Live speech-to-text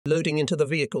Loading into the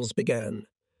vehicles began.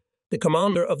 The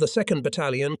commander of the 2nd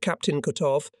Battalion, Captain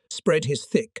Kutov, spread his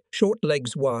thick, short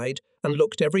legs wide and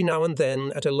looked every now and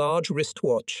then at a large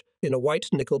wristwatch in a white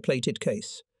nickel-plated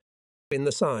case. In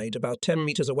the side, about 10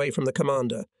 meters away from the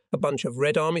commander, a bunch of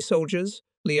Red Army soldiers,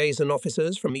 liaison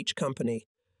officers from each company,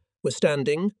 were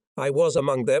standing. I was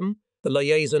among them, the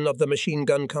liaison of the machine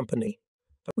gun company.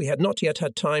 We had not yet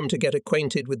had time to get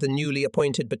acquainted with the newly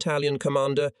appointed battalion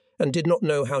commander and did not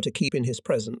know how to keep in his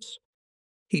presence.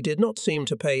 He did not seem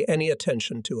to pay any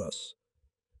attention to us.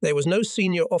 There was no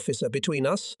senior officer between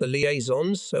us, the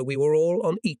liaisons, so we were all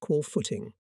on equal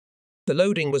footing. The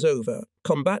loading was over.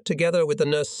 Combat, together with the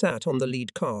nurse, sat on the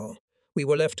lead car. We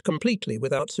were left completely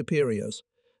without superiors.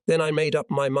 Then I made up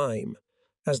my mind,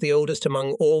 as the oldest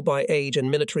among all by age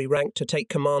and military rank, to take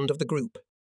command of the group.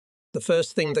 The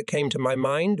first thing that came to my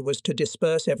mind was to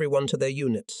disperse everyone to their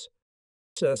units.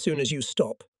 As soon as you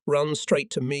stop, run straight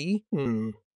to me,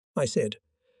 I said.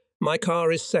 My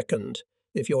car is second.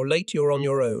 If you're late, you're on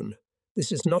your own.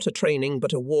 This is not a training,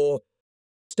 but a war.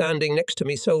 Standing next to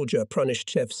me, soldier,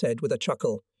 Pronishchev said with a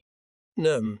chuckle.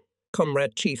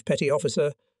 Comrade Chief Petty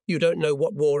Officer, you don't know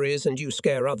what war is and you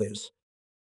scare others.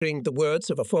 The words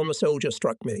of a former soldier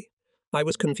struck me. I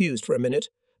was confused for a minute.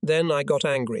 Then I got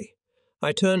angry.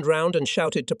 I turned round and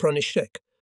shouted to Pronishchek,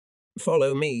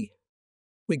 "Follow me."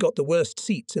 We got the worst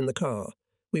seats in the car.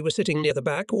 We were sitting near the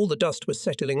back. All the dust was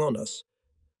settling on us.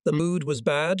 The mood was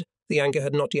bad. The anger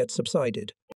had not yet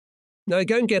subsided. "Now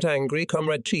don't get angry,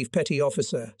 Comrade Chief Petty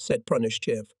Officer," said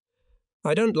Pronishchev.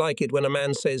 "I don't like it when a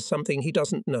man says something he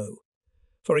doesn't know.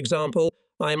 For example,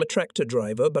 I am a tractor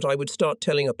driver, but I would start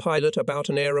telling a pilot about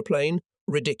an aeroplane.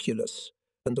 Ridiculous.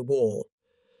 And the war.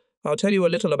 I'll tell you a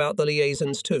little about the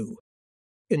liaisons too.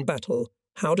 In battle,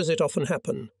 how does it often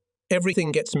happen?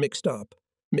 Everything gets mixed up.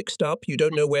 You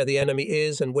don't know where the enemy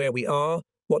is and where we are.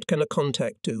 What can a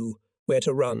contact do? Where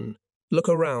to run? Look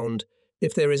around.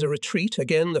 If there is a retreat,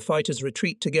 again the fighters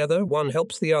retreat together, one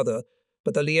helps the other,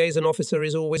 but the liaison officer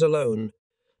is always alone.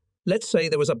 Let's say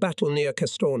there was a battle near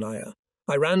Kastornaya.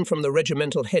 I ran from the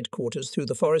regimental headquarters through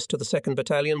the forest to the 2nd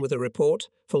Battalion with a report,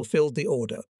 fulfilled the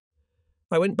order.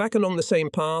 I went back along the same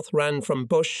path, ran from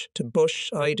bush to bush,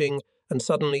 hiding, and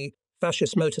suddenly,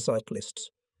 fascist motorcyclists.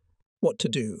 What to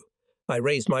do? I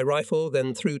raised my rifle,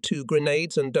 then threw 2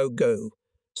 grenades and go.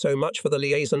 So much for the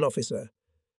liaison officer.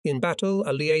 In battle,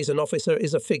 a liaison officer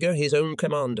is a figure, his own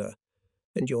commander.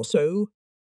 And you're so?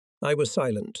 I was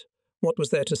silent. What was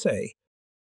there to say?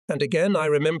 And again I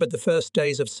remembered the first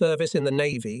days of service in the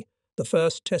Navy, the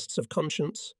first tests of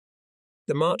conscience.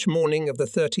 The March morning of the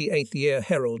 38th year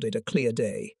heralded a clear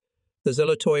day. The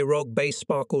Zolotoy Rog base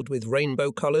sparkled with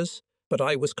rainbow colours, but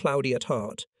I was cloudy at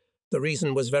heart. The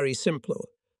reason was very simple.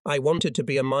 I wanted to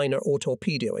be a miner or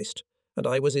torpedoist, and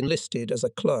I was enlisted as a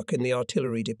clerk in the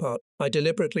artillery department. I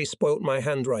deliberately spoilt my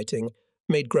handwriting,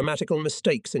 made grammatical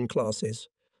mistakes in classes.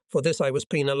 For this I was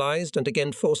penalized and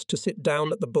again forced to sit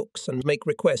down at the books and make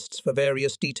requests for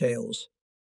various details.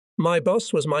 My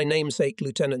boss was my namesake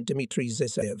Lieutenant Dmitry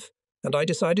Zisev, and I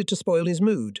decided to spoil his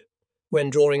mood. When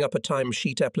drawing up a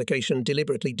timesheet application,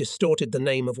 deliberately distorted the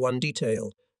name of one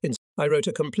detail. I wrote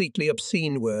a completely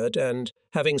obscene word, and,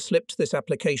 having slipped this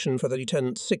application for the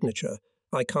lieutenant's signature,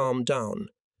 I calmed down.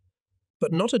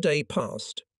 But not a day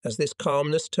passed, as this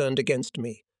calmness turned against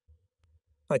me.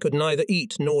 I could neither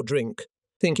eat nor drink,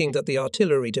 thinking that the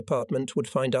artillery department would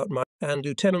find out and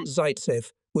Lieutenant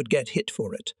Zaitsev would get hit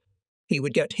for it. He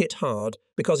would get hit hard,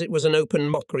 because it was an open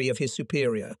mockery of his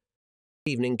superior.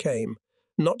 Evening came.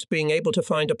 Not being able to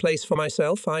find a place for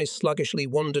myself, I sluggishly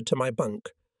wandered to my bunk.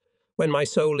 When my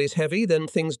soul is heavy, then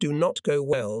things do not go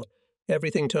well.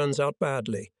 Everything turns out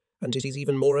badly, and it is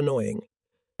even more annoying.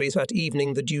 That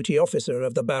evening, the duty officer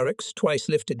of the barracks twice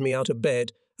lifted me out of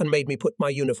bed and made me put my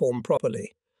uniform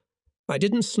properly. I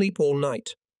didn't sleep all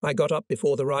night. I got up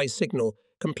before the rise signal,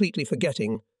 completely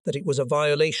forgetting that it was a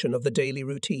violation of the daily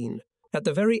routine. At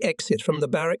the very exit from the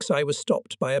barracks, I was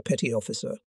stopped by a petty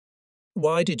officer.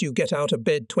 "Why did you get out of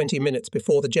bed 20 minutes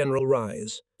before the general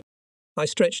rise?" I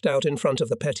stretched out in front of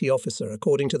the petty officer,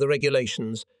 according to the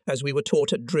regulations, as we were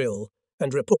taught at drill,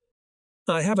 and reported,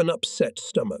 "I have an upset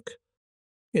stomach."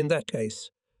 In that case,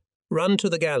 run to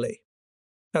the galley.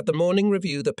 At the morning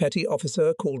review, the petty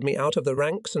officer called me out of the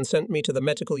ranks and sent me to the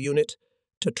medical unit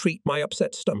to treat my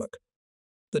upset stomach.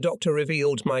 The doctor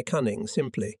revealed my cunning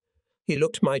simply. He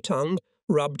looked my tongue,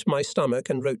 rubbed my stomach,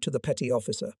 and wrote to the petty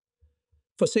officer.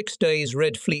 For 6 days,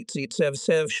 Red Fleet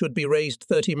Zaitsev should be raised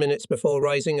 30 minutes before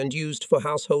rising and used for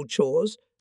household chores.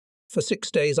 For 6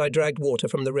 days, I dragged water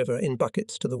from the river in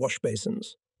buckets to the wash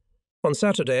basins. On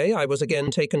Saturday, I was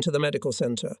again taken to the medical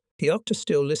center. The doctor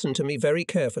still listened to me very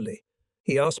carefully.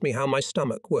 He asked me how my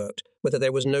stomach worked, whether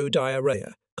there was no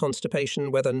diarrhea,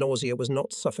 constipation, whether nausea was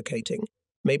not suffocating.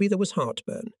 Maybe there was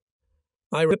heartburn.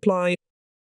 I replied,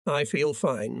 I feel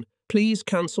fine. Please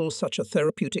cancel such a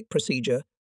therapeutic procedure.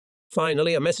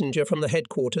 Finally, a messenger from the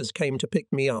headquarters came to pick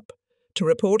me up, to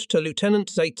report to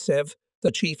Lieutenant Zaitsev,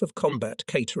 the Chief of Combat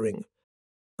Catering.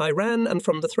 I ran, and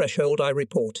from the threshold I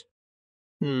report.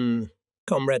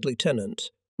 Comrade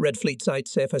Lieutenant, Red Fleet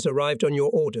Zaitsev has arrived on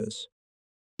your orders.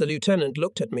 The lieutenant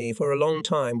looked at me for a long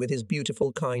time with his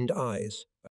beautiful, kind eyes.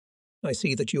 I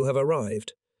see that you have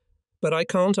arrived. But I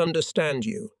can't understand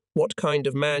you, what kind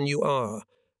of man you are.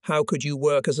 How could you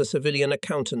work as a civilian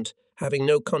accountant, having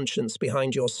no conscience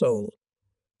behind your soul?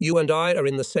 You and I are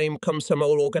in the same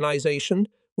Komsomol organization.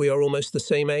 We are almost the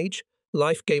same age.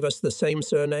 Life gave us the same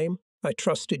surname. I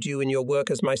trusted you in your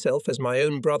work as myself, as my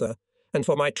own brother, and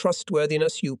for my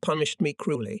trustworthiness you punished me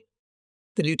cruelly.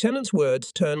 The lieutenant's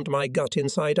words turned my gut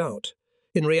inside out.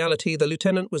 In reality, the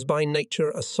lieutenant was by nature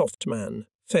a soft man,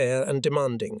 fair and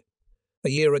demanding. A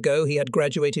year ago he had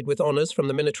graduated with honours from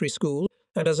the military school,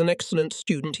 and as an excellent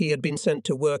student he had been sent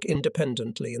to work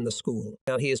independently in the school.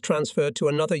 Now he is transferred to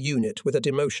another unit with a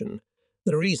demotion.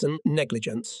 The reason,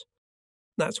 negligence.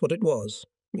 That's what it was,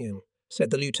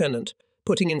 said the lieutenant,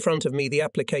 putting in front of me the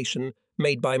application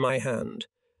made by my hand.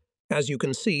 As you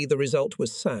can see, the result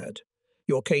was sad.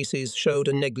 Your cases showed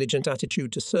a negligent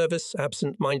attitude to service,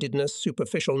 absent-mindedness,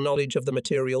 superficial knowledge of the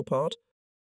material part.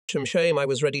 Shame, I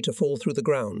was ready to fall through the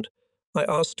ground. I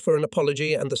asked for an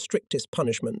apology and the strictest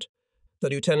punishment. The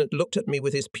lieutenant looked at me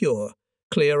with his pure,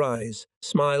 clear eyes,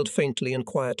 smiled faintly and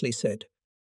quietly said,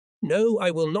 No,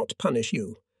 I will not punish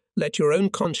you. Let your own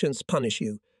conscience punish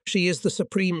you. She is the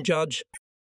supreme judge.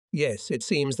 Yes, it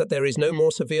seems that there is no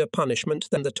more severe punishment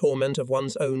than the torment of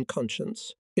one's own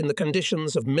conscience. In the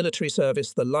conditions of military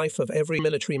service, the life of every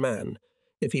military man,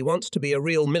 if he wants to be a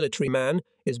real military man,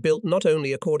 is built not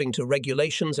only according to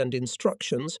regulations and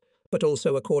instructions, but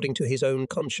also according to his own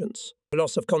conscience.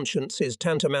 Loss of conscience is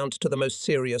tantamount to the most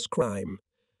serious crime.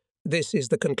 This is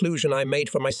the conclusion I made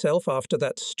for myself after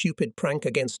that stupid prank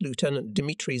against Lieutenant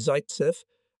Dmitry Zaitsev,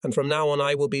 and from now on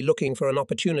I will be looking for an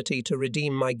opportunity to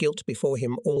redeem my guilt before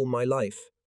him all my life.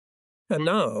 And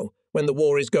now, when the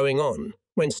war is going on,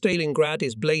 when Stalingrad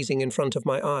is blazing in front of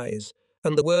my eyes,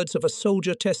 and the words of a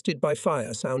soldier tested by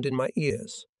fire sound in my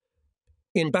ears.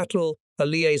 In battle, a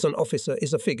liaison officer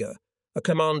is a figure, a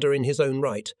commander in his own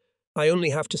right. I only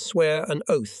have to swear an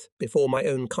oath before my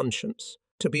own conscience,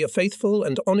 to be a faithful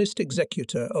and honest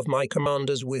executor of my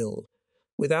commander's will.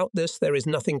 Without this, there is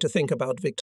nothing to think about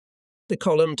victory. The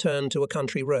column turned to a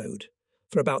country road.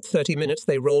 For about 30 minutes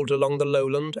they rolled along the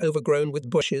lowland, overgrown with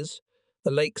bushes.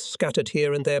 The lakes scattered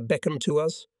here and there beckoned to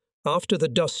us. After the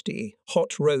dusty,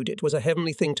 hot road, it was a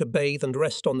heavenly thing to bathe and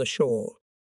rest on the shore.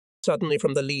 Suddenly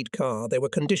from the lead car there were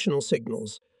conditional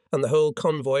signals, and the whole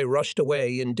convoy rushed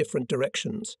away in different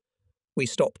directions. We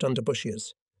stopped under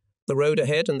bushes. The road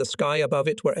ahead and the sky above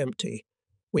it were empty.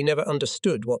 We never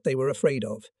understood what they were afraid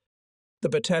of. The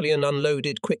battalion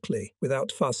unloaded quickly,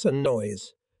 without fuss and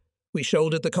noise. We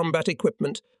shouldered the combat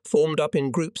equipment, formed up in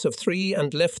groups of 3,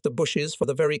 and left the bushes for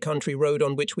the very country road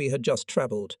on which we had just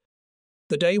travelled.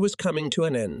 The day was coming to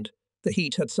an end. The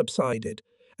heat had subsided,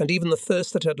 and even the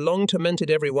thirst that had long tormented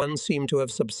everyone seemed to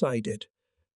have subsided.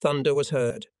 Thunder was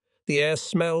heard. The air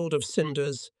smelled of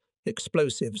cinders,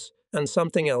 explosives, and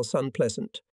something else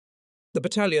unpleasant. The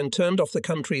battalion turned off the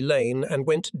country lane and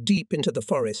went deep into the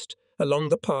forest, along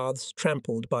the paths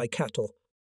trampled by cattle.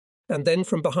 And then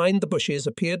from behind the bushes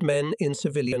appeared men in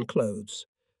civilian clothes.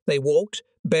 They walked,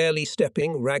 barely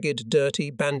stepping, ragged, dirty,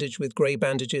 bandaged with grey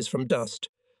bandages from dust.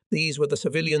 These were the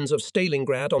civilians of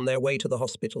Stalingrad on their way to the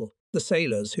hospital. The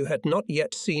sailors, who had not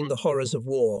yet seen the horrors of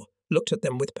war, looked at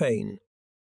them with pain.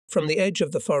 From the edge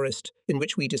of the forest, in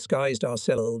which we disguised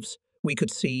ourselves, we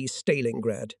could see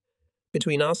Stalingrad.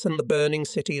 Between us and the burning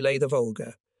city lay the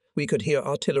Volga. We could hear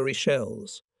artillery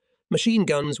shells. Machine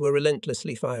guns were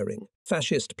relentlessly firing.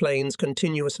 Fascist planes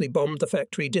continuously bombed the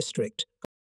factory district.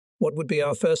 What would be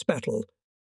our first battle?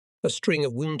 A string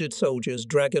of wounded soldiers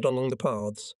dragged along the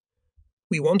paths.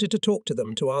 We wanted to talk to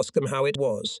them, to ask them how it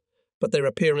was, but their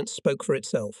appearance spoke for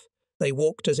itself. They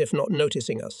walked as if not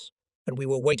noticing us, and we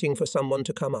were waiting for someone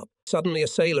to come up. Suddenly a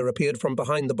sailor appeared from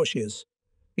behind the bushes.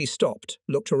 He stopped,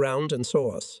 looked around and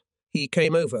saw us. He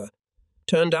came over.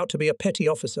 Turned out to be a petty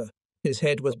officer. His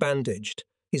head was bandaged.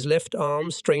 His left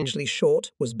arm, strangely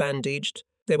short, was bandaged.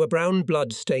 There were brown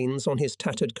blood stains on his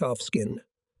tattered calfskin.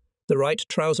 The right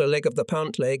trouser leg of the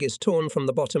pant leg is torn from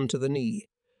the bottom to the knee.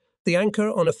 The anchor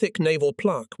on a thick naval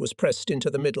plaque was pressed into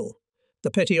the middle.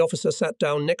 The petty officer sat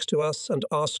down next to us and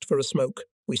asked for a smoke.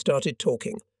 We started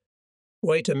talking.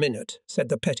 Wait a minute, said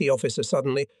the petty officer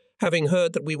suddenly, having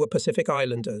heard that we were Pacific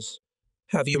Islanders.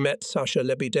 Have you met Sasha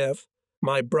Lebedev,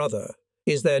 my brother?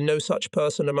 Is there no such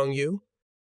person among you?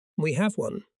 We have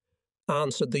one,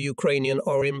 answered the Ukrainian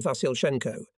Orim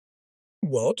Vasilchenko.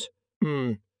 What?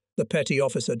 The petty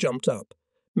officer jumped up.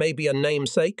 Maybe a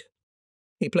namesake?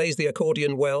 He plays the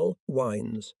accordion well,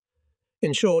 whines.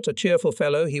 In short, a cheerful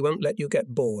fellow, he won't let you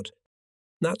get bored.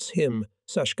 That's him,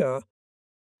 Sashka.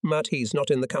 But he's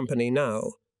not in the company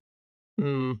now.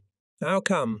 How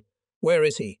come? Where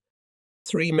is he?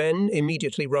 3 men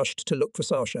immediately rushed to look for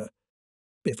Sasha.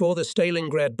 Before the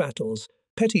Stalingrad battles,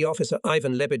 Petty Officer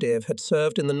Ivan Lebedev had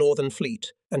served in the Northern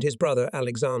Fleet and his brother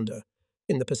Alexander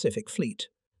in the Pacific Fleet.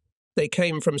 They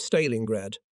came from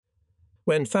Stalingrad.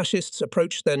 When fascists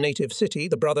approached their native city,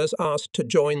 the brothers asked to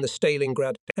join the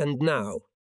Stalingrad. And now,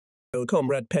 oh,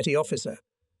 Comrade Petty Officer,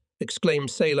 exclaimed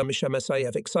Sailor Misha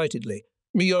Masayev excitedly.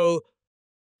 Mio!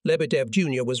 Lebedev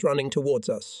Jr. was running towards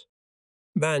us.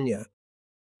 Vanya.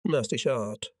 Nasty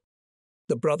shot.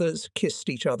 The brothers kissed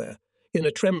each other. In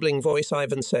a trembling voice,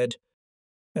 Ivan said,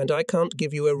 And I can't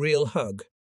give you a real hug.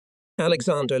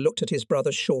 Alexander looked at his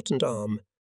brother's shortened arm.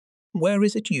 Where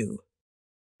is it you?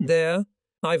 There.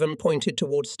 Ivan pointed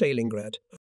towards Stalingrad.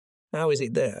 How is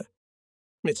it there?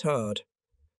 It's hard.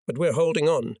 But we're holding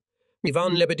on.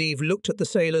 Ivan Lebedev looked at the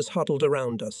sailors huddled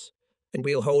around us. And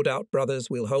we'll hold out, brothers,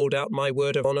 we'll hold out, my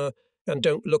word of honor, and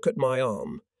don't look at my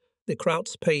arm. The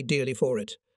Krauts paid dearly for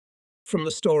it. From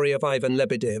the story of Ivan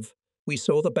Lebedev, we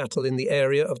saw the battle in the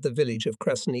area of the village of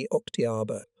Krasny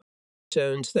Oktyabr.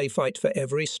 Turns they fight for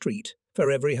every street,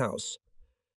 for every house.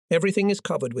 Everything is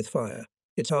covered with fire.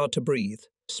 It's hard to breathe.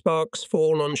 Sparks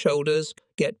fall on shoulders,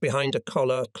 get behind a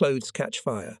collar, clothes catch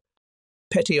fire.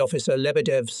 Petty Officer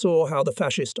Lebedev saw how the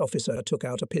fascist officer took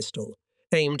out a pistol,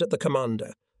 aimed at the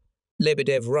commander.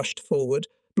 Lebedev rushed forward,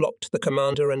 blocked the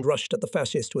commander and rushed at the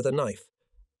fascist with a knife.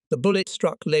 The bullet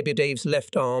struck Lebedev's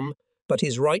left arm, but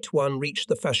his right one reached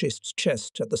the fascist's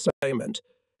chest at the same moment.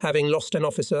 Having lost an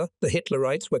officer, the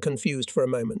Hitlerites were confused for a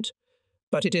moment.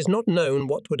 But it is not known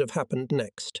what would have happened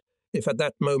next, if at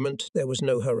that moment there was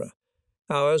no hurrah.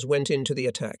 Ours went into the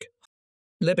attack.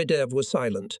 Lebedev was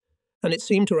silent, and it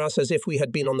seemed to us as if we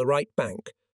had been on the right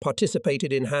bank,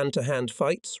 participated in hand-to-hand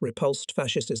fights, repulsed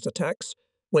fascist attacks,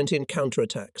 went in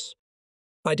counterattacks.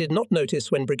 I did not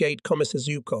notice when Brigade Commissar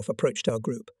Zhukov approached our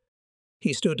group.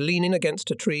 He stood leaning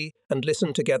against a tree and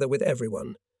listened together with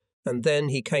everyone. And then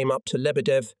he came up to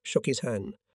Lebedev, shook his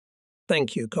hand.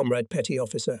 Thank you, Comrade Petty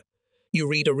Officer. You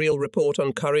read a real report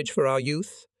on courage for our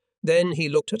youth? Then he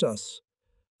looked at us.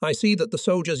 I see that the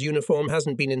soldier's uniform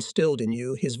hasn't been instilled in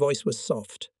you. His voice was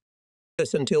soft.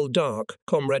 This until dark,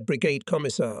 Comrade Brigade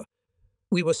Commissar.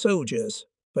 We were soldiers,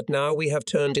 but now we have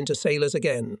turned into sailors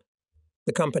again.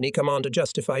 The company commander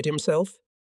justified himself.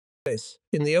 Yes,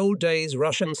 in the old days,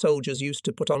 Russian soldiers used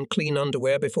to put on clean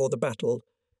underwear before the battle.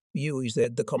 You,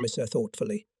 said the commissar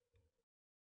thoughtfully.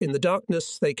 In the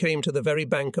darkness, they came to the very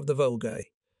bank of the Volga.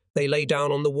 They lay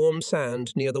down on the warm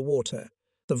sand near the water.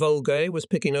 The Volga was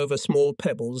picking over small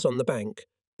pebbles on the bank.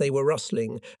 They were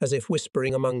rustling, as if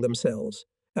whispering among themselves.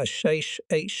 H-H-H-H-H-O-H.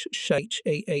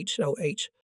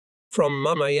 From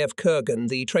Mamayev Kurgan,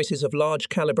 the traces of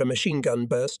large-caliber machine gun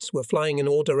bursts were flying in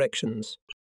all directions.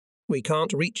 We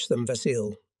can't reach them,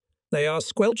 Vasil. They are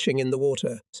squelching in the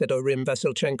water, said Orim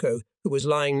Vasilchenko, who was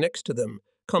lying next to them,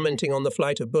 commenting on the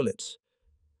flight of bullets.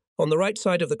 On the right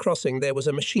side of the crossing there was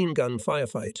a machine gun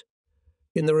firefight.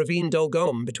 In the ravine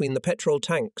Dolgom, between the petrol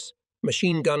tanks,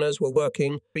 machine gunners were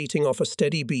working, beating off a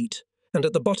steady beat, and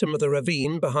at the bottom of the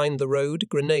ravine, behind the road,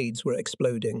 grenades were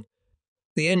exploding.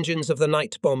 The engines of the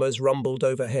night bombers rumbled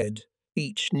overhead.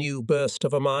 Each new burst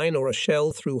of a mine or a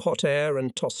shell threw hot air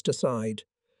and tossed aside.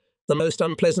 The most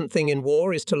unpleasant thing in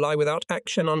war is to lie without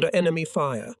action under enemy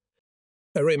fire.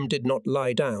 Orim did not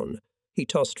lie down. He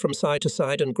tossed from side to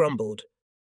side and grumbled.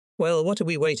 Well, what are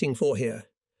we waiting for here?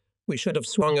 We should have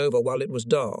swung over while it was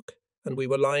dark, and we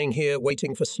were lying here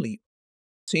waiting for sleep.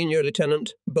 Senior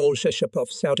Lieutenant Bolsheshapov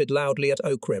shouted loudly at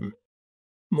Okrim.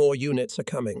 More units are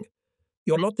coming.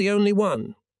 You're not the only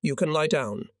one. You can lie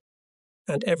down.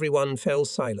 And everyone fell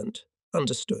silent,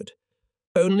 understood.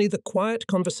 Only the quiet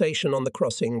conversation on the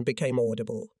crossing became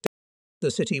audible.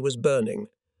 The city was burning.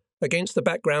 Against the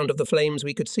background of the flames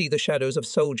we could see the shadows of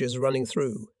soldiers running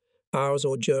through. Ours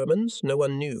or Germans, no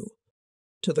one knew.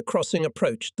 To the crossing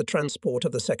approached the transport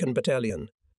of the 2nd Battalion.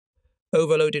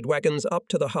 Overloaded wagons up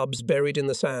to the hubs buried in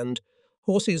the sand.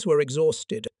 Horses were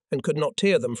exhausted and could not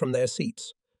tear them from their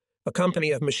seats. A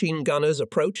company of machine gunners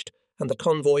approached and the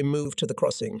convoy moved to the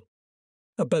crossing.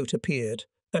 A boat appeared,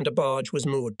 and a barge was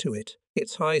moored to it.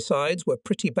 Its high sides were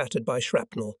pretty battered by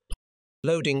shrapnel.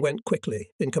 Loading went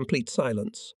quickly, in complete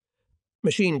silence.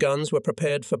 Machine guns were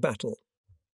prepared for battle.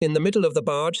 In the middle of the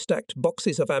barge stacked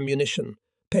boxes of ammunition.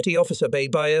 Petty Officer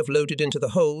Baybayev loaded into the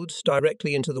holds,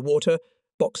 directly into the water,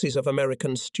 boxes of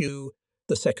American stew,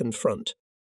 the second front.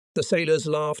 The sailors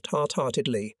laughed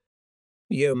heart-heartedly.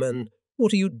 "Yeoman,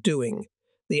 what are you doing?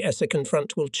 The second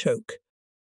front will choke."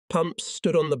 Pumps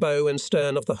stood on the bow and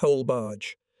stern of the whole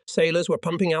barge. Sailors were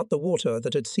pumping out the water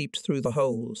that had seeped through the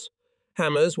holes.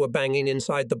 Hammers were banging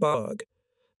inside the barg.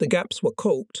 The gaps were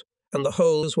caulked, and the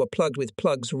holes were plugged with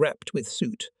plugs wrapped with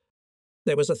soot.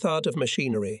 There was a thud of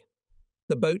machinery.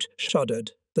 The boat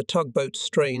shuddered, the tugboat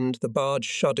strained, the barge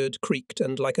shuddered, creaked,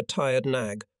 and, like a tired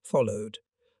nag, followed.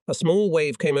 A small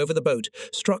wave came over the boat,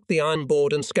 struck the iron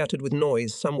board and scattered with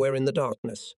noise somewhere in the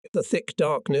darkness. The thick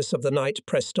darkness of the night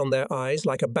pressed on their eyes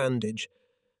like a bandage,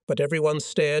 but everyone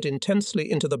stared intensely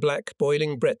into the black,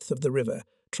 boiling breadth of the river,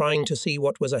 trying to see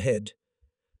what was ahead.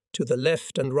 To the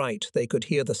left and right they could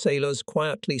hear the sailors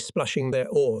quietly splashing their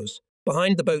oars.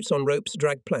 Behind the boats on ropes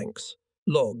dragged planks,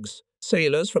 logs.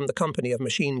 Sailors from the company of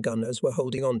machine gunners were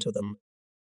holding on to them.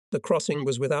 The crossing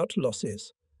was without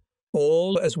losses.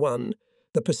 All as one,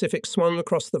 the Pacific swung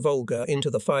across the Volga into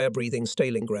the fire-breathing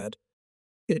Stalingrad.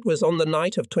 It was on the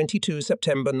night of 22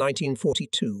 September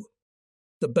 1942.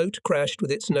 The boat crashed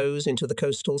with its nose into the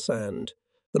coastal sand.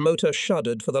 The motor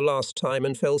shuddered for the last time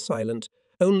and fell silent.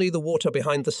 Only the water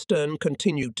behind the stern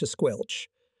continued to squelch.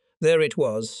 There it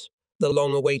was, the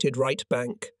long-awaited right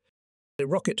bank. A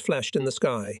rocket flashed in the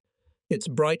sky. Its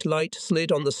bright light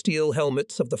slid on the steel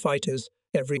helmets of the fighters.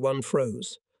 Everyone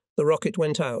froze. The rocket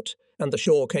went out, and the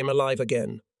shore came alive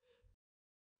again.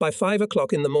 By 5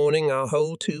 o'clock in the morning, our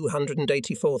whole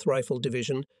 284th Rifle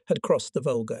Division had crossed the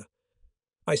Volga.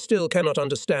 I still cannot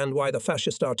understand why the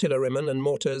fascist artillerymen and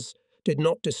mortars did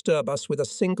not disturb us with a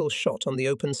single shot on the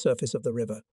open surface of the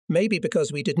river. Maybe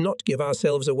because we did not give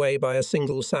ourselves away by a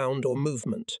single sound or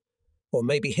movement. Or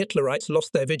maybe Hitlerites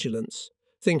lost their vigilance,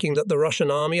 thinking that the Russian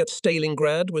army at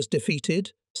Stalingrad was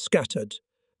defeated, scattered.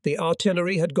 The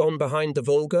artillery had gone behind the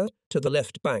Volga to the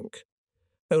left bank.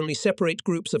 Only separate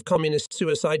groups of communist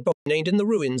suicide bombers remained in the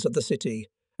ruins of the city,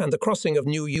 and the crossing of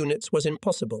new units was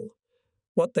impossible.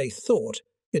 What they thought,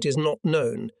 it is not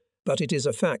known, but it is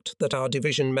a fact that our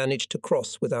division managed to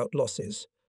cross without losses.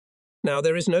 Now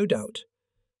there is no doubt.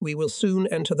 We will soon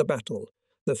enter the battle,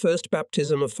 the first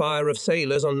baptism of fire of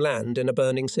sailors on land in a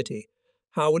burning city.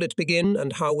 How will it begin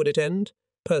and how will it end?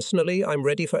 Personally, I'm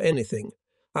ready for anything.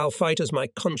 I'll fight as my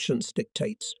conscience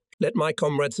dictates. Let my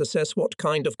comrades assess what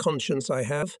kind of conscience I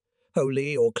have,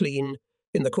 holy or clean,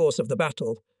 in the course of the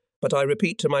battle. But I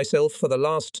repeat to myself for the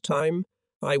last time,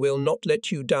 I will not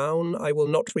let you down, I will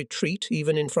not retreat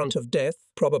even in front of death.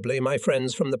 Probably my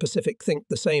friends from the Pacific think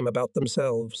the same about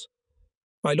themselves.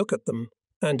 I look at them,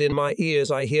 and in my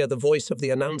ears I hear the voice of the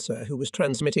announcer who was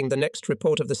transmitting the next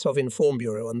report of the Sovinform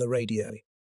Bureau on the radio.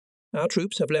 Our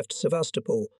troops have left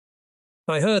Sevastopol.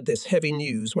 I heard this heavy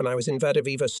news when I was in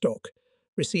Vladivostok,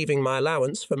 receiving my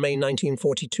allowance for May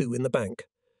 1942 in the bank,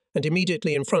 and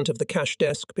immediately in front of the cash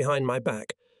desk behind my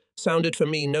back sounded for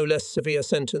me no less severe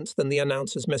sentence than the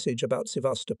announcer's message about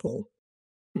Sevastopol.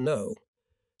 No.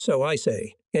 So I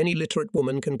say, any literate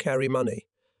woman can carry money,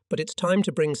 but it's time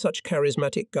to bring such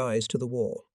charismatic guys to the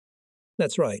war.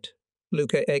 That's right,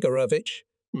 Luka Egorovich,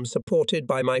 supported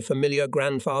by my familiar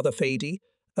grandfather Fady,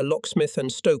 a locksmith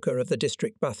and stoker of the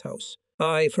district bathhouse.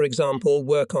 I, for example,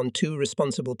 work on 2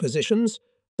 responsible positions.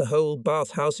 The whole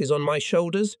bathhouse is on my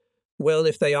shoulders. Well,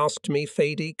 if they asked me,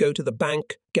 Fady, go to the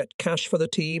bank, get cash for the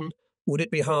team, would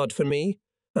it be hard for me?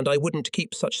 And I wouldn't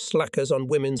keep such slackers on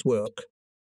women's work.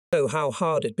 Oh, how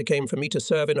hard it became for me to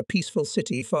serve in a peaceful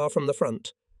city far from the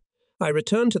front. I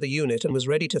returned to the unit and was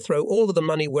ready to throw all of the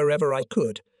money wherever I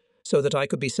could, so that I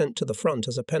could be sent to the front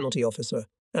as a penalty officer,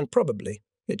 and probably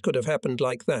it could have happened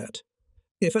like that.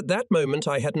 If at that moment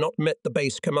I had not met the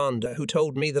base commander who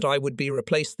told me that I would be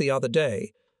replaced the other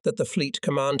day, that the fleet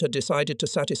command had decided to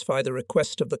satisfy the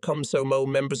request of the Komsomol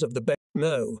members of the base,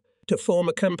 no, to form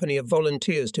a company of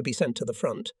volunteers to be sent to the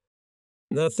front.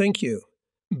 No, thank you,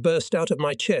 burst out of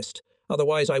my chest,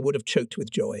 otherwise I would have choked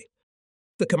with joy.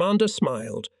 The commander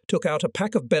smiled, took out a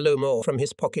pack of Bellomore from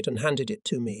his pocket and handed it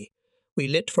to me. We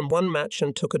lit from one match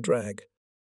and took a drag.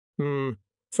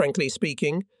 Frankly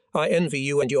speaking, I envy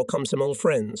you and your Komsomol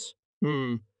friends.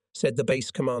 Said the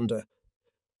base commander.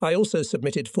 I also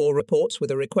submitted 4 reports with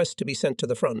a request to be sent to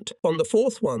the front. On the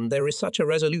 4th one, there is such a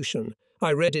resolution.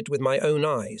 I read it with my own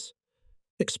eyes.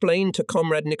 Explain to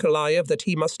Comrade Nikolaev that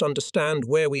he must understand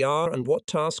where we are and what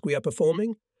task we are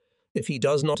performing. If he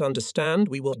does not understand,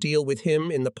 we will deal with him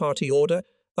in the party order,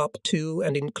 up to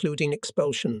and including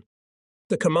expulsion.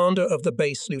 The commander of the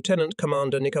base, Lieutenant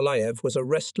Commander Nikolaev, was a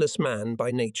restless man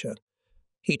by nature.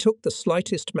 He took the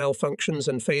slightest malfunctions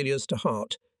and failures to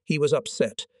heart. He was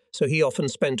upset, so he often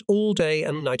spent all day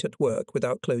and night at work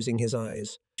without closing his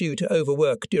eyes. Due to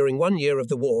overwork during 1 year of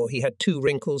the war, he had 2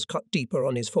 wrinkles cut deeper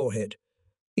on his forehead.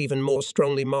 Even more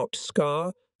strongly marked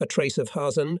scar, a trace of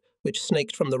Hazen, which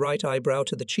snaked from the right eyebrow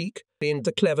to the cheek, and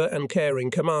the clever and caring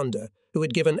commander, who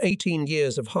had given 18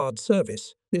 years of hard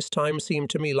service, this time seemed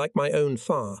to me like my own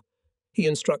far. He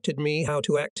instructed me how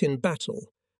to act in battle.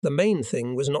 The main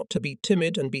thing was not to be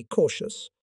timid and be cautious.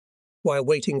 While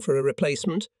waiting for a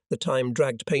replacement, the time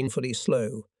dragged painfully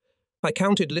slow. I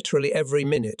counted literally every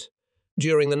minute.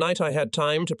 During the night I had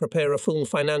time to prepare a full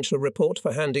financial report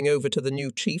for handing over to the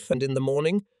new chief, and in the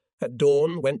morning, at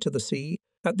dawn, went to the sea.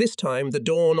 At this time, the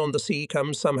dawn on the sea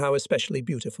comes somehow especially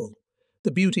beautiful.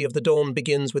 The beauty of the dawn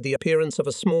begins with the appearance of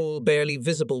a small, barely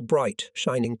visible, bright,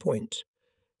 shining point.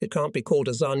 It can't be called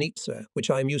a zarnitsa,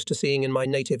 which I am used to seeing in my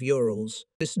native Urals.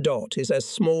 This dot is as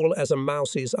small as a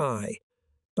mouse's eye,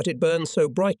 but it burns so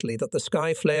brightly that the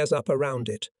sky flares up around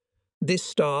it. This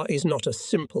star is not a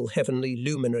simple heavenly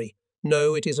luminary.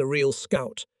 No, it is a real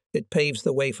scout. It paves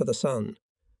the way for the sun.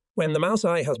 When the mouse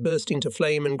eye has burst into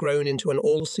flame and grown into an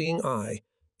all-seeing eye,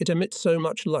 it emits so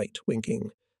much light, winking,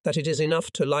 that it is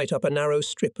enough to light up a narrow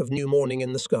strip of new morning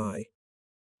in the sky.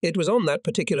 It was on that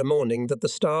particular morning that the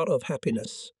star of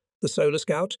happiness, the solar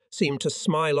scout, seemed to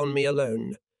smile on me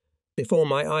alone. Before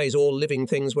my eyes all living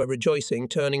things were rejoicing,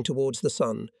 turning towards the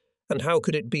sun, and how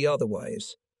could it be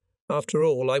otherwise? After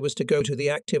all, I was to go to the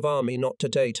active army not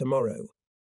today, tomorrow.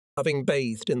 Having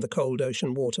bathed in the cold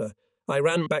ocean water, I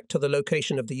ran back to the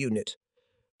location of the unit.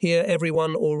 Here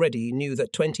everyone already knew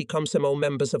that 20 Komsomol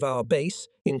members of our base,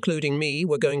 including me,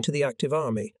 were going to the active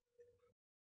army.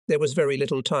 There was very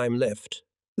little time left.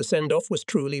 The send-off was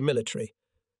truly military.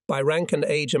 By rank and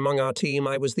age among our team,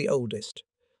 I was the oldest.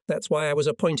 That's why I was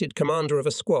appointed commander of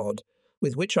a squad,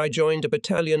 with which I joined a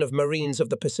battalion of Marines of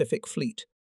the Pacific Fleet.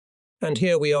 And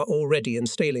here we are already in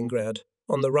Stalingrad,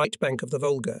 on the right bank of the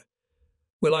Volga.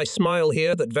 Will I smile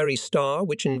here that very star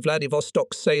which in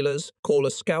Vladivostok sailors call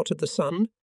a scout of the sun?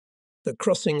 The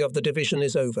crossing of the division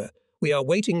is over. We are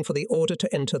waiting for the order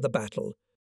to enter the battle.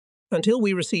 Until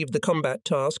we received the combat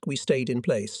task, we stayed in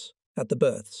place, at the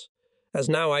berths, as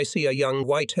now I see a young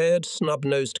white-haired,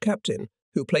 snub-nosed captain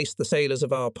who placed the sailors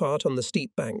of our part on the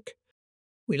steep bank.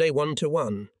 We lay 1 to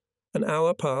 1. An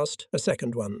hour passed, a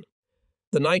second one.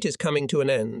 The night is coming to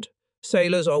an end.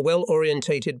 Sailors are well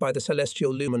orientated by the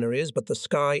celestial luminaries, but the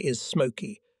sky is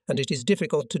smoky, and it is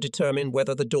difficult to determine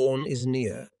whether the dawn is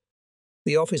near.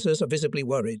 The officers are visibly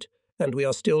worried, and we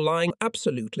are still lying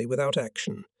absolutely without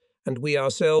action, and we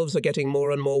ourselves are getting more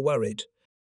and more worried.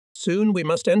 Soon we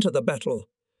must enter the battle,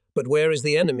 but where is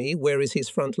the enemy, where is his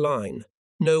front line?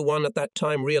 No one at that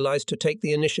time realized to take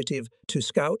the initiative to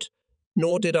scout,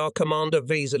 nor did our commander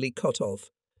Vasily Kotov.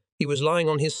 He was lying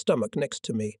on his stomach next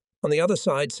to me. On the other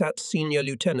side sat Senior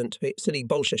Lieutenant Vasily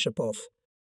Bolshishapov.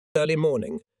 Early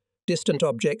morning. Distant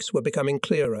objects were becoming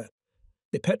clearer.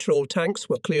 The petrol tanks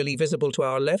were clearly visible to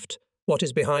our left. What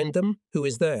is behind them? Who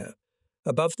is there?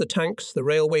 Above the tanks, the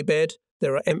railway bed,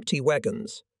 there are empty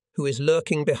wagons. Who is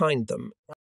lurking behind them?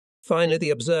 Finally,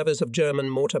 the observers of German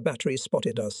mortar batteries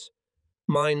spotted us.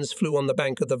 Mines flew on the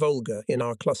bank of the Volga in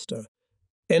our cluster.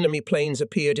 Enemy planes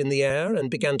appeared in the air and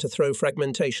began to throw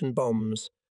fragmentation bombs.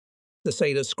 The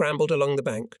sailors scrambled along the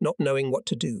bank, not knowing what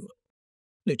to do.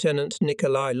 Lieutenant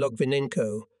Nikolai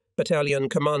Logvinenko, Battalion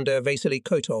Commander Vasily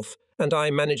Kotov, and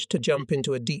I managed to jump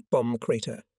into a deep bomb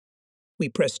crater. We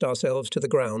pressed ourselves to the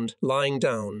ground, lying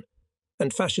down,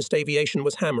 and fascist aviation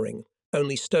was hammering.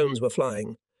 Only stones were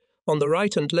flying. On the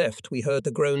right and left we heard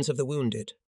the groans of the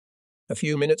wounded. A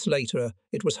few minutes later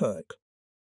it was Herc.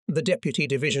 The deputy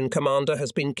division commander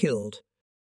has been killed.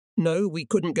 No, we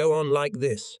couldn't go on like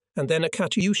this. And then a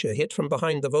Katyusha hit from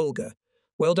behind the Volga.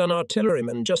 Well done,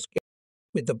 artilleryman, just...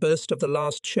 With the burst of the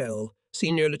last shell,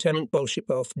 Senior Lieutenant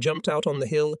Bolshipov jumped out on the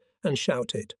hill and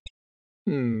shouted,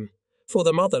 For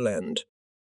the motherland.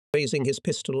 Raising his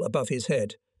pistol above his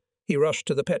head, he rushed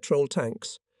to the petrol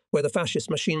tanks, where the fascist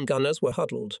machine gunners were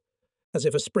huddled. As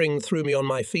if a spring threw me on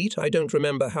my feet, I don't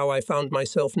remember how I found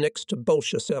myself next to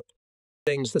Bolshasep.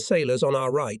 The sailors on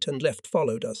our right and left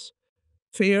followed us.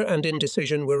 Fear and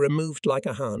indecision were removed like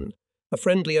a Han. A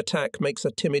friendly attack makes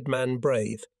a timid man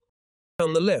brave.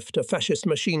 On the left, a fascist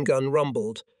machine gun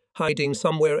rumbled, hiding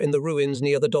somewhere in the ruins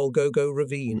near the Dolgogo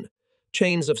ravine.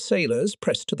 Chains of sailors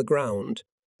pressed to the ground.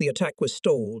 The attack was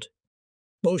stalled.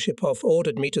 Bolshipov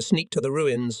ordered me to sneak to the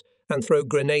ruins and throw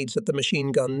grenades at the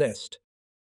machine gun nest.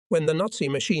 When the Nazi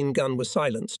machine gun was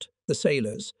silenced, the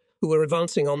sailors, who were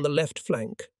advancing on the left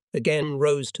flank, again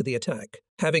rose to the attack.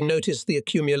 Having noticed the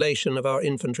accumulation of our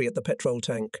infantry at the petrol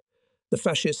tank, the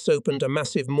fascists opened a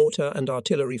massive mortar and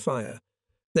artillery fire.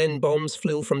 Then bombs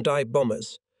flew from dive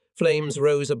bombers. Flames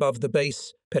rose above the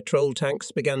base, petrol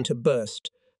tanks began to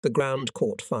burst. The ground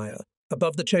caught fire.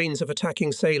 Above the chains of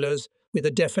attacking sailors, with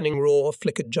a deafening roar,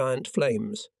 flickered giant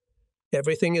flames.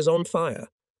 Everything is on fire.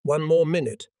 1 more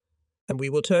minute, and we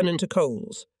will turn into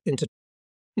coals, into...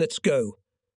 Let's go.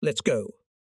 Let's go.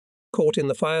 Caught in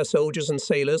the fire, soldiers and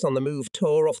sailors on the move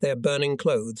tore off their burning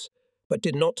clothes, but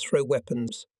did not throw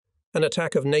weapons. An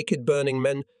attack of naked burning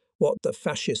men, what the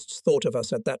fascists thought of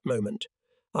us at that moment.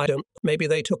 I don't... Maybe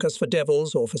they took us for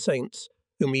devils or for saints,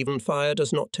 whom even fire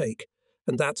does not take,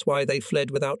 and that's why they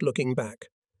fled without looking back.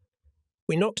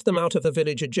 We knocked them out of the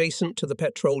village adjacent to the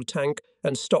petrol tank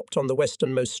and stopped on the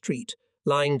westernmost street,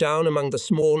 lying down among the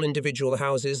small individual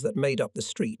houses that made up the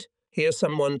street. Here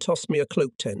someone tossed me a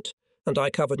cloak tent, and I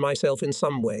covered myself in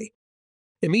some way.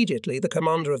 Immediately, the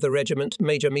commander of the regiment,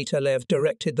 Major Mitalev,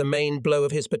 directed the main blow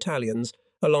of his battalions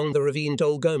along the ravine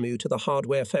Dolgomu to the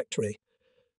hardware factory,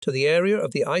 to the area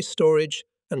of the ice storage,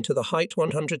 and to the height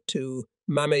 102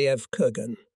 Mamayev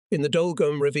Kurgan. In the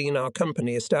Dolgom ravine, our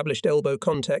company established elbow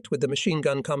contact with the machine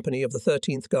gun company of the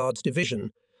 13th Guards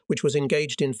Division, which was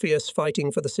engaged in fierce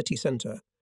fighting for the city centre.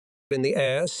 In the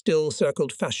air still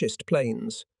circled fascist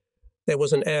planes. There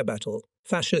was an air battle.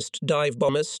 Fascist dive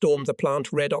bombers stormed the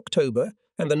plant Red October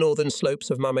and the northern slopes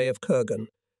of Mamayev Kurgan.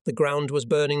 The ground was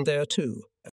burning there too.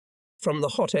 From the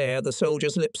hot air, the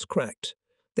soldiers' lips cracked.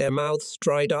 Their mouths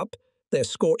dried up, their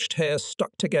scorched hair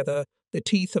stuck together, the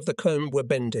teeth of the comb were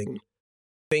bending.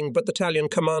 But battalion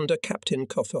commander Captain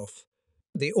Kotov.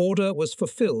 The order was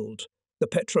fulfilled. The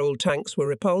petrol tanks were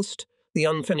repulsed, the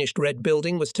unfinished red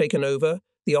building was taken over,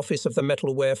 the office of the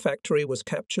metalware factory was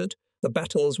captured, the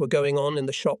battles were going on in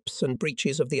the shops and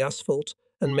breaches of the asphalt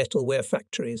and metalware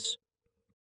factories.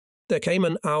 There came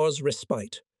an hour's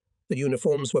respite. The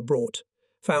uniforms were brought.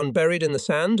 Found buried in the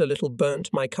sand, a little burnt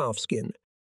my calfskin.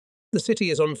 The city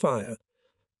is on fire.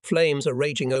 Flames are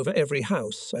raging over every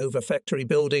house, over factory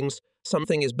buildings.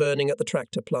 Something is burning at the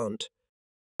tractor plant.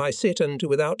 I sit and,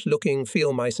 without looking,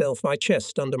 feel myself, my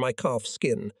chest under my calf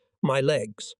skin, my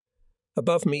legs.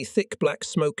 Above me, thick black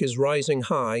smoke is rising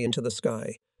high into the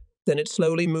sky. Then it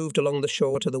slowly moved along the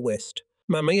shore to the west.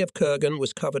 Mamayev Kurgan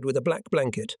was covered with a black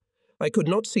blanket. I could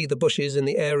not see the bushes in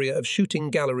the area of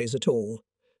shooting galleries at all.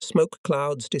 Smoke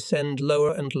clouds descend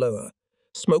lower and lower.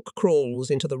 Smoke crawls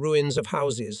into the ruins of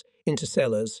houses, into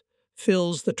cellars,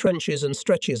 fills the trenches and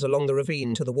stretches along the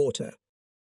ravine to the water.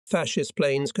 Fascist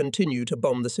planes continue to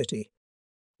bomb the city.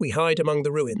 We hide among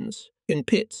the ruins, in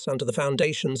pits under the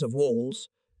foundations of walls.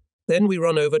 Then we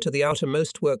run over to the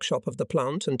outermost workshop of the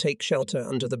plant and take shelter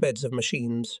under the beds of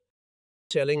machines.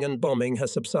 Shelling and bombing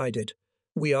has subsided.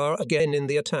 We are again in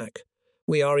the attack.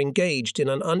 We are engaged in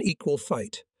an unequal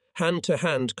fight.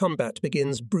 Hand-to-hand combat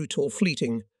begins, brutal,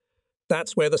 fleeting.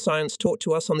 That's where the science taught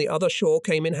to us on the other shore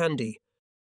came in handy.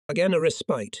 Again a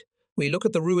respite. We look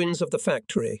at the ruins of the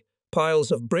factory,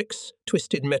 piles of bricks,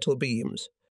 twisted metal beams.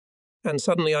 And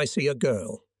suddenly I see a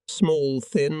girl, small,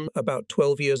 thin, about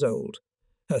 12 years old.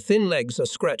 Her thin legs are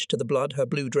scratched to the blood, her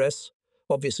blue dress,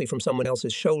 obviously from someone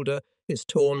else's shoulder, is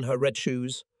torn, her red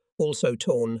shoes, also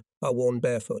torn, are worn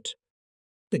barefoot.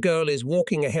 The girl is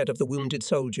walking ahead of the wounded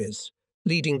soldiers,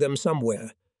 leading them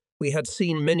somewhere. We had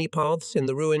seen many paths in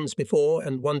the ruins before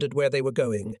and wondered where they were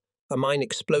going. A mine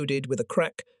exploded with a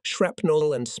crack,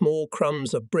 shrapnel and small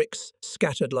crumbs of bricks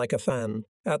scattered like a fan.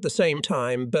 At the same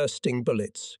time, bursting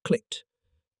bullets clicked.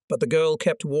 But the girl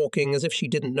kept walking as if she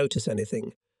didn't notice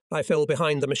anything. I fell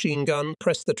behind the machine gun,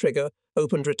 pressed the trigger,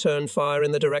 opened return fire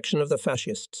in the direction of the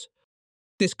fascists.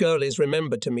 This girl is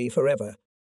remembered to me forever.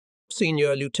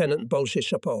 Senior Lieutenant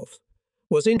Bolshishapov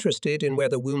was interested in where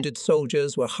the wounded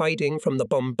soldiers were hiding from the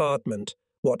bombardment.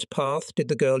 What path did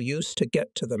the girl use to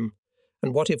get to them?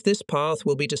 And what if this path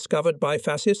will be discovered by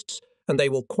fascists and they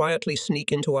will quietly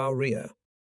sneak into our rear?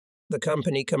 The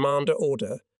company commander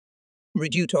order.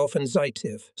 Redutov and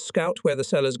Zaitsev, scout where the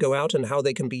cellars go out and how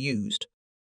they can be used.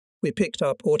 We picked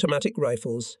up automatic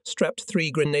rifles, strapped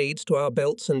 3 grenades to our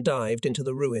belts and dived into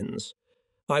the ruins.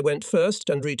 I went first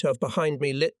and Redutov behind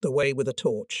me lit the way with a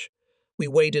torch. We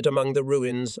waded among the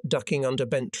ruins, ducking under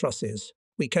bent trusses.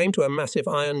 We came to a massive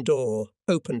iron door,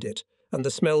 opened it, and the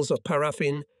smells of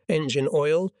paraffin, engine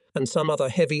oil, and some other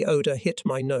heavy odour hit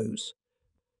my nose.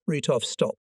 Redutov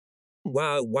stopped.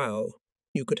 Wow,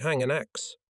 you could hang an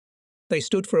axe. They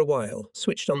stood for a while,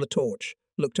 switched on the torch,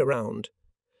 looked around.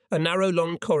 A narrow,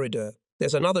 long corridor.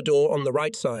 There's another door on the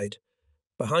right side.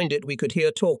 Behind it we could hear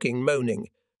talking, moaning.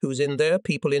 Who's in there,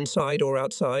 people inside or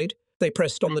outside? They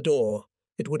pressed on the door.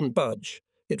 It wouldn't budge.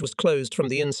 It was closed from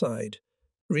the inside.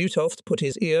 Ryutov put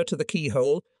his ear to the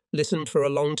keyhole, listened for a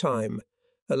long time.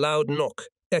 A loud knock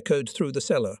echoed through the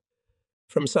cellar.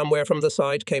 From somewhere from the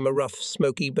side came a rough,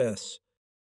 smoky bass.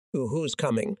 Who's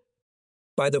coming?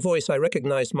 By the voice I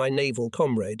recognized my naval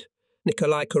comrade,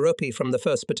 Nikolai Kuropi from the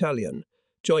 1st Battalion,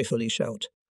 joyfully shout.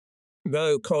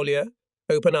 "No, Kolya,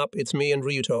 open up, it's me and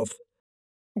Ryutov."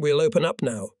 "We'll open up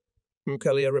now,"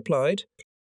 Kolya replied.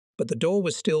 But the door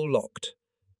was still locked.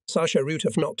 Sasha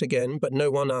Ryutov knocked again, but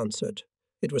no one answered.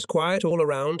 It was quiet all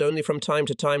around, only from time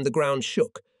to time the ground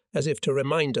shook, as if to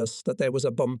remind us that there was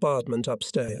a bombardment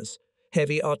upstairs.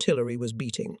 Heavy artillery was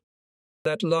beating.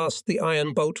 At last the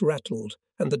iron bolt rattled,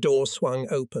 and the door swung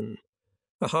open.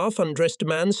 A half-undressed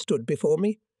man stood before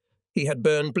me. He had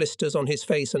burned blisters on his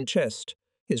face and chest.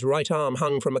 His right arm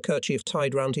hung from a kerchief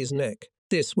tied round his neck.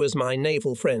 This was my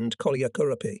naval friend, Kolya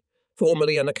Kuropi,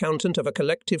 formerly an accountant of a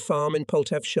collective farm in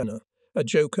Poltavshchina. A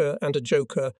joker and a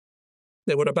joker.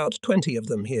 There were about 20 of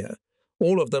them here.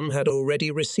 All of them had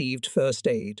already received first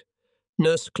aid.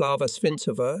 Nurse Klava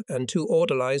Svintsova and 2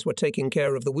 orderlies were taking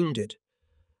care of the wounded.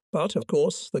 But, of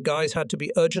course, the guys had to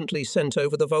be urgently sent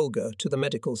over the Volga to the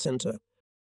medical center.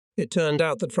 It turned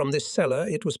out that from this cellar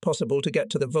it was possible to get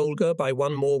to the Volga by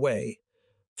one more way.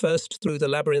 First through the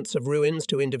labyrinths of ruins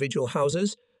to individual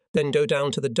houses, then go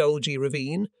down to the Dolgi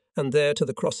ravine, and there to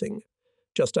the crossing.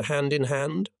 Just a hand in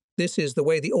hand. This is the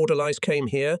way the orderlies came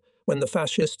here when the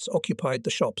fascists occupied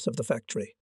the shops of the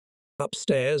factory.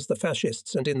 Upstairs, the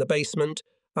fascists, and in the basement,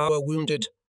 our wounded.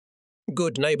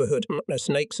 Good neighborhood,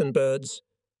 snakes and birds.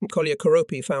 Kolya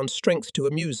Kuropi found strength to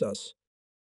amuse us.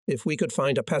 If we could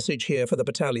find a passage here for the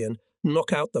battalion,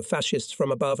 knock out the fascists from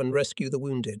above and rescue the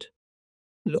wounded.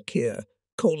 Look here,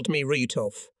 called me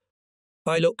Ryutov.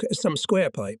 I look at some square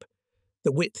pipe.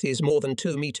 The width is more than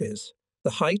 2 meters.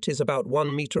 The height is about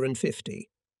 1 meter and 50.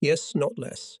 Yes, not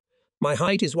less. My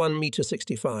height is 1 meter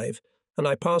 65, and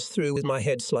I pass through with my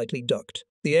head slightly ducked.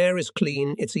 The air is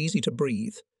clean, it's easy to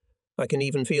breathe. I can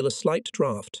even feel a slight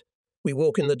draft. We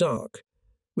walk in the dark.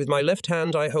 With my left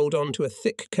hand I hold on to a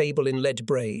thick cable in lead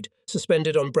braid,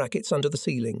 suspended on brackets under the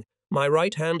ceiling. My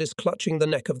right hand is clutching the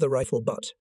neck of the rifle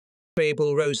butt. The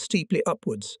cable rose steeply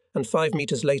upwards, and 5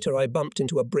 meters later I bumped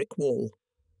into a brick wall.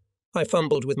 I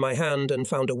fumbled with my hand and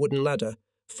found a wooden ladder.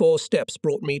 4 steps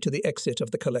brought me to the exit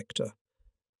of the collector.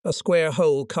 A square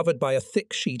hole covered by a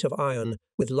thick sheet of iron,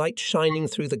 with light shining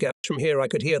through the gap. From here I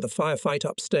could hear the firefight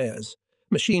upstairs.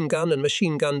 Machine gun and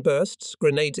machine gun bursts,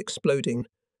 grenades exploding.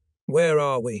 Where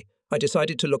are we? I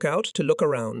decided to look out, to look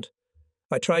around.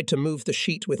 I tried to move the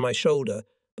sheet with my shoulder,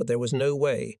 but there was no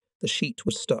way. The sheet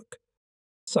was stuck.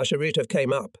 Sasha Ryutov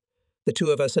came up. The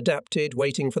 2 of us adapted,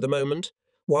 waiting for the moment.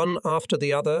 One after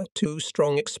the other, 2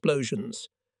 strong explosions.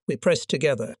 We pressed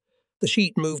together. The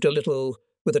sheet moved a little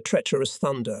with a treacherous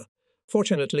thunder.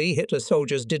 Fortunately, Hitler's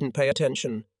soldiers didn't pay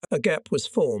attention. A gap was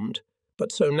formed,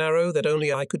 but so narrow that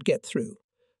only I could get through.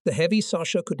 The heavy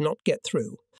Sasha could not get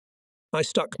through. I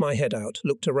stuck my head out,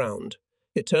 looked around.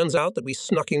 It turns out that we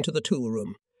snuck into the tool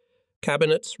room.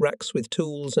 Cabinets, racks with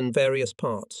tools and various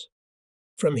parts.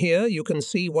 From here you can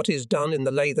see what is done in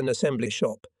the lathe and assembly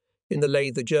shop. In the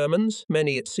lathe the Germans,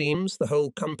 many it seems, the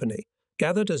whole company,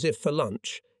 gathered as if for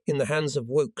lunch, in the hands of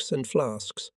wokes and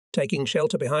flasks. Taking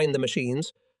shelter behind the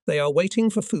machines, they are waiting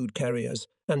for food carriers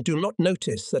and do not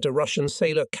notice that a Russian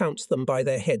sailor counts them by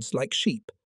their heads like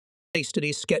sheep.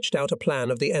 Hastily sketched out a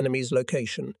plan of the enemy's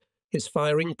location, his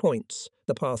firing points,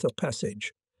 the path of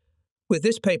passage. With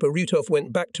this paper, Ryutov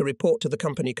went back to report to the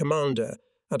company commander,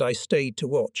 and I stayed to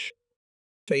watch.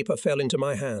 Paper fell into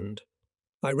my hand.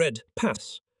 I read,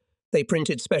 pass. They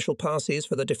printed special passes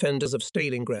for the defenders of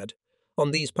Stalingrad.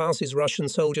 On these passes, Russian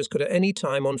soldiers could at any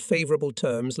time on favourable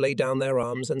terms lay down their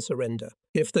arms and surrender.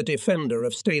 If the defender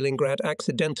of Stalingrad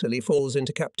accidentally falls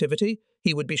into captivity,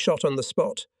 he would be shot on the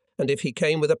spot, and if he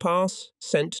came with a pass,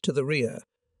 sent to the rear.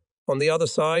 On the other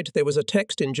side, there was a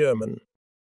text in German.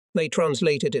 They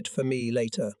translated it for me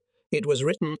later. It was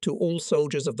written to all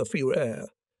soldiers of the Führer.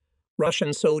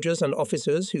 Russian soldiers and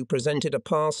officers who presented a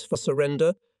pass for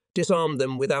surrender, disarm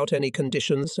them without any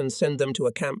conditions and send them to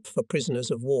a camp for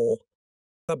prisoners of war.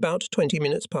 About 20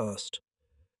 minutes passed.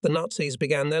 The Nazis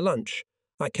began their lunch.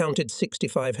 I counted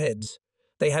 65 heads.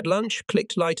 They had lunch,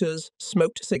 clicked lighters,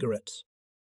 smoked cigarettes.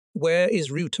 Where is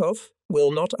Ryutov?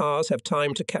 Will not ours have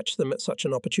time to catch them at such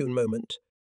an opportune moment?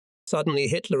 Suddenly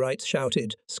Hitlerites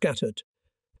shouted, scattered.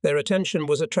 Their attention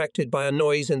was attracted by a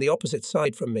noise in the opposite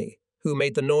side from me. Who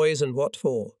made the noise and what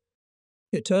for?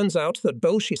 It turns out that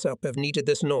Bolshisapev needed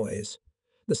this noise.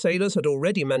 The sailors had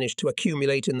already managed to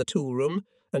accumulate in the tool room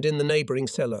and in the neighbouring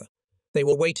cellar. They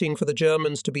were waiting for the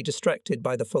Germans to be distracted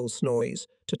by the false noise,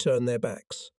 to turn their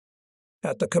backs.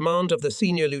 At the command of the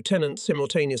senior lieutenant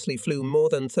simultaneously flew more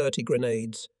than 30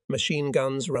 grenades. Machine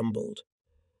guns rumbled.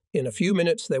 In a few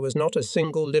minutes there was not a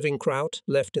single living kraut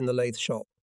left in the lathe shop.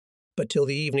 But till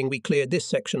the evening we cleared this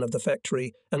section of the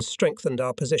factory and strengthened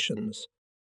our positions.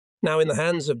 Now in the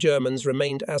hands of Germans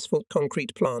remained asphalt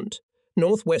concrete plant,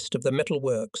 northwest of the metal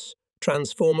works,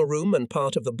 transformer room and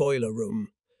part of the boiler room.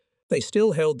 They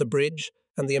still held the bridge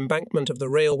and the embankment of the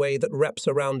railway that wraps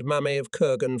around Mame of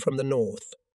Kurgan from the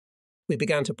north. We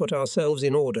began to put ourselves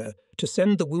in order, to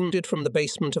send the wounded from the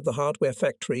basement of the hardware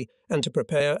factory and to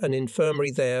prepare an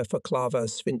infirmary there for Klava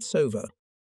Svintsova.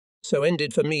 So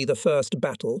ended for me the first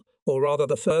battle, or rather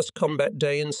the first combat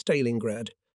day in Stalingrad.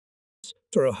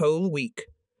 For a whole week,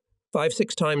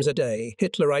 5-6 times a day,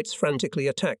 Hitlerites frantically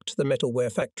attacked the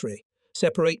metalware factory.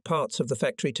 Separate parts of the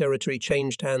factory territory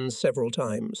changed hands several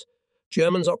times.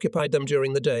 Germans occupied them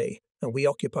during the day, and we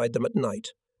occupied them at night.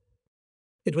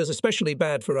 It was especially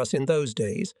bad for us in those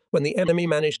days, when the enemy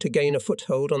managed to gain a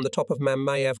foothold on the top of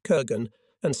Mamayev Kurgan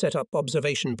and set up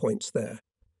observation points there.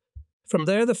 From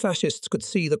there the fascists could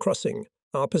see the crossing,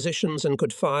 our positions, and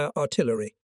could fire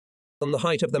artillery. On the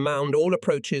height of the mound all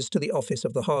approaches to the office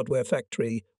of the hardware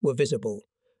factory were visible,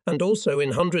 and also in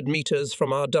 100 meters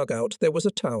from our dugout there was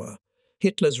a tower.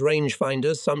 Hitler's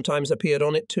rangefinders sometimes appeared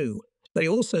on it too. They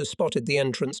also spotted the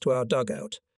entrance to our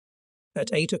dugout.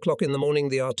 At 8 o'clock in the morning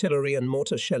the artillery and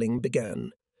mortar shelling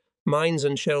began. Mines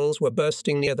and shells were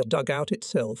bursting near the dugout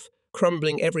itself,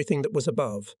 crumbling everything that was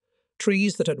above.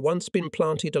 Trees that had once been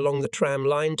planted along the tram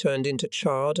line turned into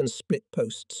charred and split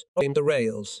posts. The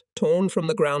rails, torn from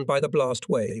the ground by the blast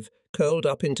wave, curled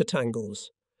up into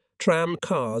tangles. Tram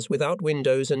cars without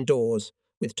windows and doors,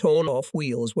 with torn-off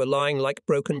wheels, were lying like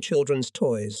broken children's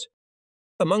toys.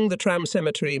 Among the tram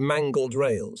cemetery mangled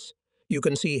rails, you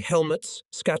can see helmets,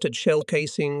 scattered shell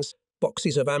casings,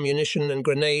 boxes of ammunition and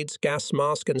grenades, gas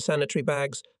mask and sanitary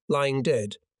bags, lying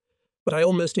dead. But I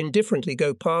almost indifferently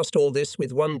go past all this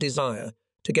with one desire,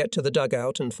 to get to the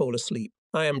dugout and fall asleep.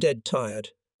 I am dead tired.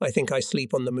 I think I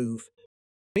sleep on the move.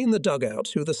 In the dugout,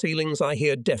 through the ceilings, I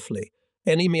hear deafly.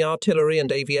 Enemy artillery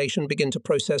and aviation begin to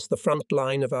process the front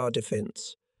line of our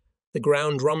defence. The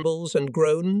ground rumbles and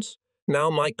groans.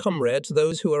 Now my comrades,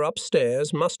 those who are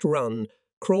upstairs, must run,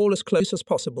 crawl as close as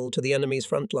possible to the enemy's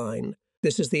front line.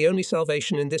 This is the only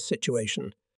salvation in this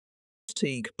situation.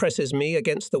 Fatigue presses me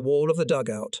against the wall of the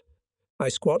dugout. I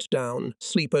squat down,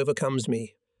 sleep overcomes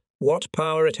me. What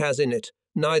power it has in it,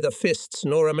 neither fists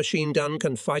nor a machine gun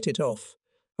can fight it off.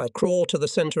 I crawl to the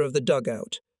centre of the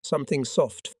dugout. Something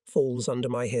soft falls under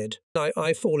my head.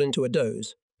 I fall into a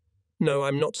doze. No,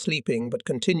 I'm not sleeping, but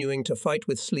continuing to fight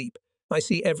with sleep. I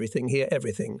see everything, hear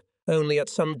everything, only at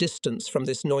some distance from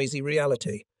this noisy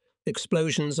reality.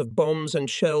 Explosions of bombs and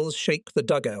shells shake the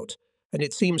dugout, and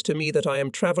it seems to me that I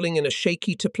am travelling in a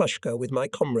shaky Teplushka with my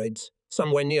comrades.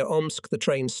 Somewhere near Omsk the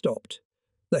train stopped.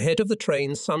 The head of the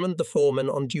train summoned the foreman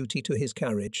on duty to his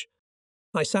carriage.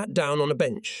 I sat down on a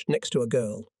bench next to a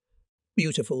girl.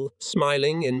 Beautiful,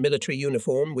 smiling, in military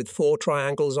uniform, with 4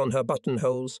 triangles on her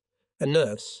buttonholes. A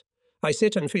nurse. I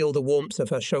sit and feel the warmth of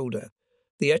her shoulder.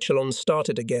 The echelon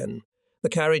started again. The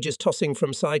carriage is tossing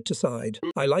from side to side.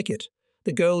 I like it.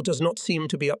 The girl does not seem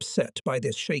to be upset by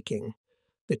this shaking.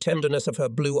 The tenderness of her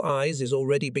blue eyes is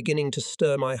already beginning to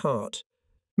stir my heart.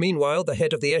 Meanwhile, the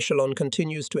head of the echelon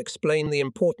continues to explain the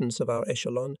importance of our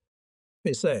echelon.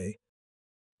 They say,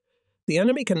 "The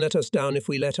enemy can let us down if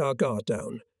we let our guard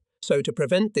down. So to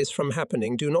prevent this from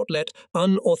happening, do not let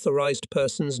unauthorized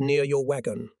persons near your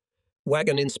wagon.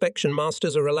 Wagon inspection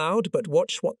masters are allowed, but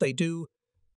watch what they do."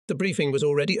 The briefing was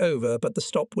already over, but the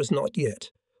stop was not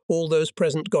yet. All those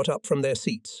present got up from their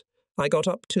seats. I got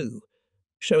up too.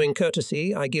 Showing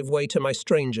courtesy, I give way to my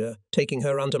stranger, taking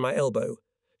her under my elbow.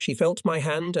 She felt my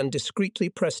hand and discreetly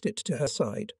pressed it to her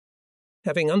side.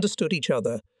 Having understood each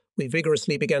other, we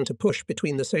vigorously began to push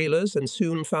between the sailors and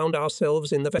soon found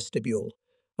ourselves in the vestibule.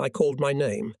 I called my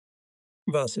name.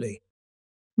 "Vasily."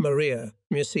 "Maria,"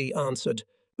 Missy answered,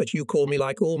 "but you call me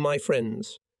like all my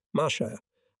friends." "Masha."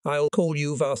 "I'll call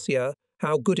you Vasya.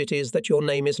 How good it is that your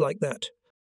name is like that."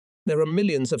 There are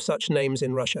millions of such names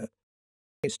in Russia.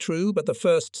 It's true, but the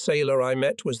first sailor I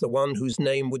met was the one whose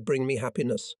name would bring me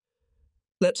happiness.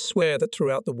 Let's swear that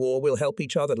throughout the war we'll help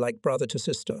each other like brother to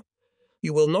sister.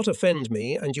 You will not offend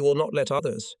me, and you will not let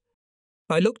others.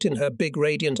 I looked in her big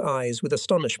radiant eyes with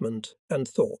astonishment and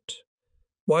thought,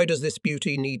 why does this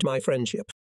beauty need my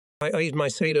friendship? I aid my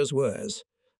sailor's wares,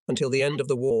 until the end of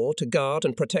the war, to guard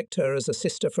and protect her as a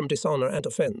sister from dishonor and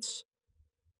offense.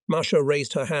 Masha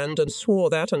raised her hand and swore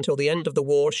that until the end of the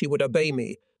war she would obey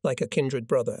me like a kindred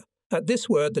brother. At this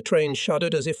word the train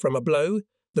shuddered as if from a blow,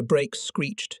 the brakes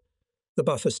screeched. The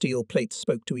buffer steel plates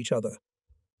spoke to each other.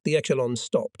 The echelon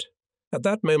stopped. At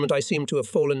that moment I seemed to have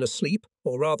fallen asleep,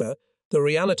 or rather, the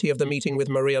reality of the meeting with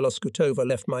Maria Loskutova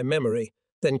left my memory,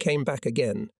 then came back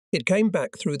again. It came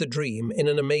back through the dream in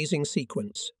an amazing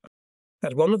sequence.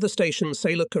 At one of the stations,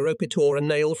 Sailor Keropi tore a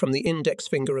nail from the index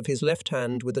finger of his left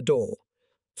hand with a door.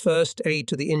 First aid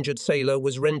to the injured sailor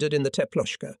was rendered in the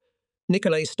Teploshka.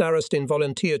 Nikolai Starostin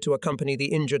volunteered to accompany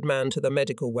the injured man to the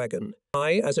medical wagon.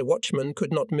 I, as a watchman,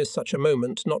 could not miss such a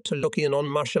moment not to look in on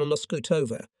Masha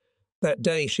Loskutova. That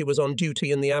day she was on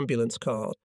duty in the ambulance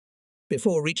car.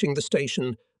 Before reaching the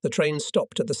station, the train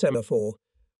stopped at the semaphore.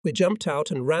 We jumped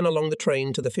out and ran along the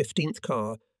train to the 15th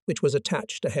car, which was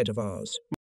attached ahead of ours.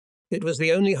 It was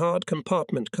the only hard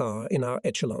compartment car in our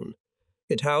echelon.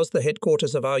 It housed the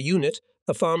headquarters of our unit,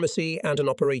 a pharmacy, and an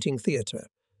operating theatre.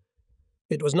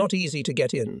 It was not easy to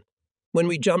get in. When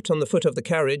we jumped on the foot of the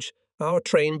carriage, our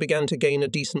train began to gain a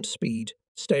decent speed.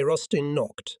 Starostin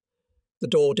knocked. The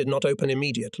door did not open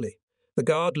immediately. The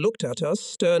guard looked at us,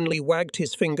 sternly wagged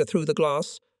his finger through the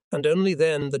glass, and only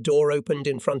then the door opened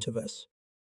in front of us.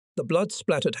 The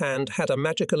blood-splattered hand had a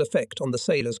magical effect on the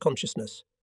sailor's consciousness.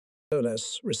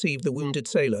 Oles received the wounded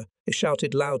sailor. He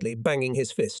shouted loudly, banging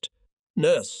his fist.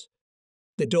 "Nurse!"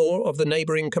 The door of the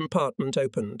neighbouring compartment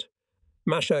opened.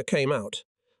 Masha came out.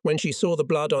 When she saw the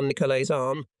blood on Nikolai's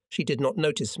arm, she did not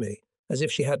notice me, as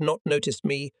if she had not noticed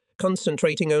me,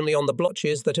 concentrating only on the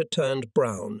blotches that had turned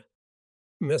brown.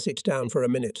 "Sit down for a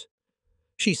minute,"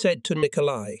 she said to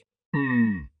Nikolai.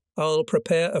 "I'll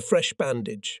prepare a fresh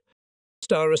bandage."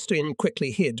 Starostin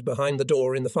quickly hid behind the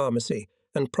door in the pharmacy,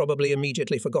 and probably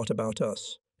immediately forgot about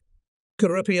us.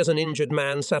 Keropi, as an injured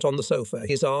man, sat on the sofa,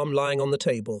 his arm lying on the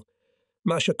table.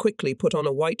 Masha quickly put on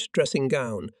a white dressing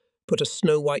gown, put a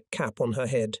snow-white cap on her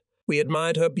head. We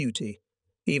admired her beauty.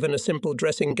 Even a simple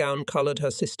dressing gown coloured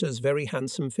her sister's very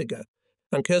handsome figure,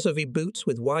 and Kerzovi boots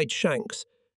with wide shanks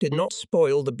did not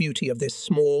spoil the beauty of this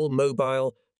small,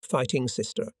 mobile, fighting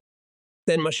sister.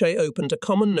 Then Masha opened a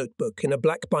common notebook in a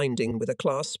black binding with a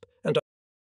clasp, and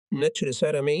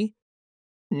 "Necessarily?"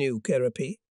 "New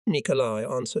Keropi," Nikolai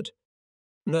answered.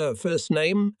 "No, first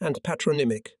name and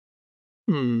patronymic."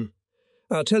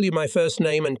 "I'll tell you my first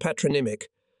name and patronymic,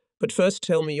 but first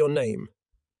tell me your name."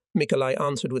 Nikolai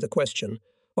answered with a question,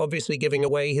 obviously giving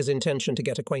away his intention to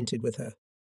get acquainted with her.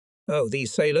 "Oh,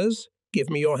 these sailors? Give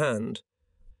me your hand."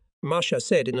 Masha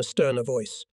said in a sterner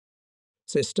voice.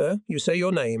 "Sister, you say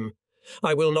your name.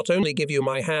 I will not only give you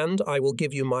my hand, I will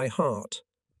give you my heart."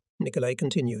 Nikolai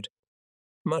continued.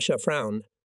 Masha frowned.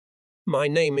 "My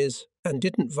name is, and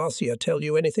didn't Vasya tell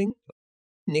you anything?"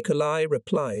 Nikolai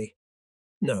reply.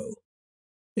 "No."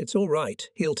 "It's all right,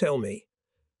 he'll tell me.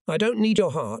 I don't need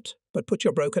your heart, but put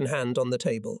your broken hand on the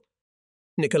table."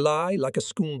 Nikolai, like a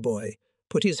schoolboy,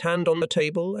 put his hand on the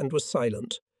table and was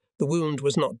silent. The wound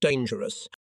was not dangerous.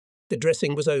 The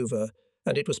dressing was over,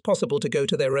 and it was possible to go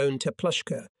to their own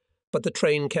Teplushka, but the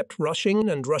train kept rushing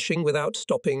and rushing without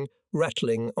stopping,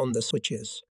 rattling on the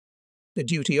switches. The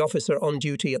duty officer on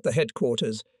duty at the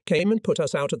headquarters came and put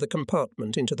us out of the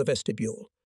compartment into the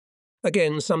vestibule.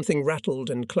 Again something rattled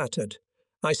and clattered.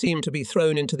 I seemed to be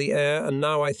thrown into the air, and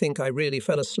now I think I really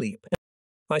fell asleep.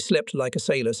 I slept like a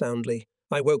sailor soundly.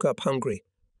 I woke up hungry.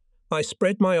 I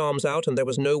spread my arms out and there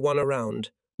was no one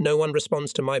around. No one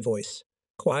responds to my voice.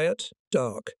 Quiet,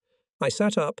 dark. I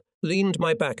sat up, leaned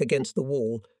my back against the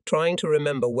wall, trying to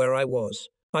remember where I was.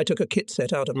 I took a kit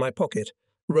set out of my pocket,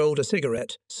 rolled a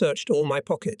cigarette, searched all my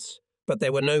pockets. But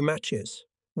there were no matches.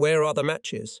 Where are the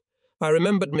matches? I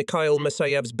remembered Mikhail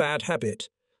Masayev's bad habit.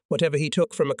 Whatever he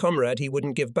took from a comrade he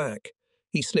wouldn't give back.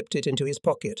 He slipped it into his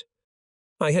pocket.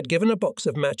 I had given a box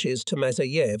of matches to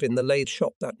Masayev in the lathe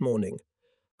shop that morning.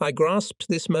 I grasped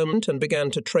this moment and began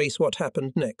to trace what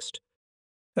happened next.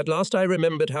 At last I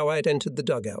remembered how I had entered the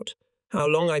dugout, how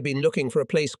long I'd been looking for a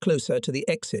place closer to the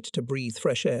exit to breathe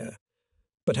fresh air.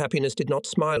 But happiness did not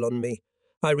smile on me.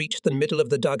 I reached the middle of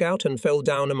the dugout and fell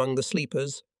down among the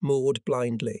sleepers, moored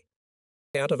blindly.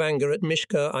 Out of anger at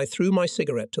Mishka, I threw my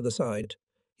cigarette to the side.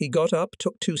 He got up,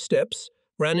 took 2 steps,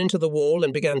 ran into the wall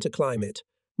and began to climb it.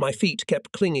 My feet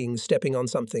kept clinging, stepping on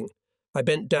something. I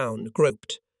bent down,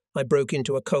 groped. I broke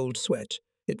into a cold sweat.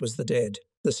 It was the dead.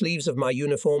 The sleeves of my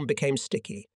uniform became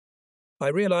sticky. I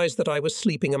realized that I was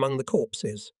sleeping among the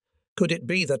corpses. Could it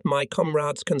be that my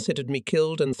comrades considered me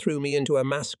killed and threw me into a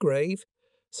mass grave?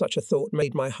 Such a thought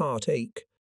made my heart ache.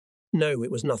 No, it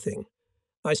was nothing.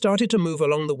 I started to move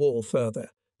along the wall further.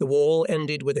 The wall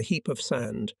ended with a heap of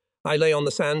sand. I lay on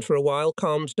the sand for a while,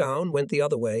 calmed down, went the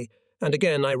other way, and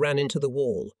again I ran into the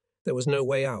wall. There was no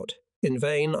way out. In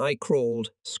vain I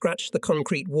crawled, scratched the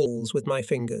concrete walls with my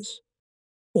fingers.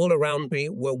 All around me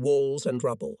were walls and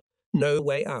rubble. No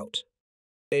way out.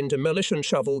 A demolition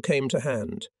shovel came to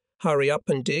hand. Hurry up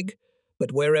and dig,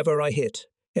 but wherever I hit,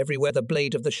 everywhere the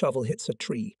blade of the shovel hits a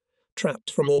tree,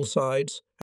 trapped from all sides.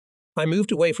 I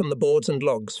moved away from the boards and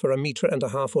logs for 1.5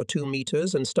 meters or 2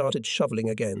 meters and started shoveling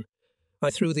again. I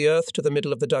threw the earth to the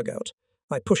middle of the dugout.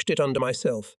 I pushed it under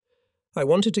myself. I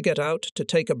wanted to get out, to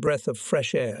take a breath of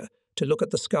fresh air, to look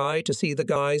at the sky, to see the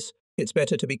guys. It's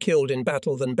better to be killed in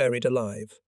battle than buried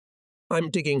alive. I'm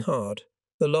digging hard.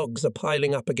 The logs are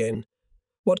piling up again.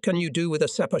 What can you do with a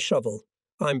sapper shovel?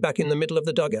 I'm back in the middle of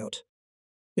the dugout.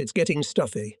 It's getting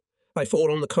stuffy. I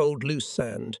fall on the cold, loose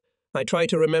sand. I try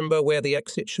to remember where the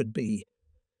exit should be.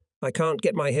 I can't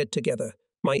get my head together.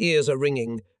 My ears are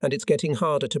ringing, and it's getting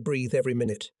harder to breathe every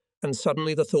minute. And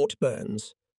suddenly the thought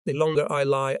burns. The longer I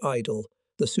lie idle,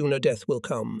 the sooner death will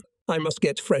come. I must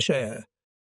get fresh air.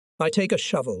 I take a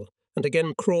shovel, and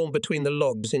again crawl between the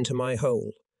logs into my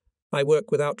hole. I work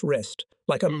without rest,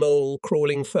 like a mole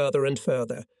crawling further and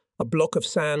further. A block of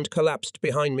sand collapsed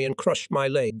behind me and crushed my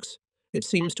legs. It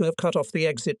seems to have cut off the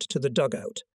exit to the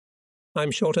dugout.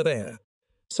 I'm short of air.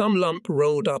 Some lump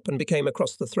rolled up and became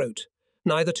across the throat,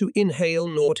 neither to inhale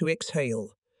nor to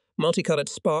exhale. Multicolored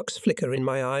sparks flicker in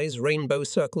my eyes, rainbow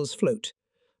circles float.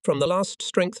 From the last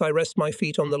strength I rest my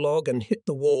feet on the log and hit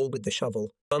the wall with the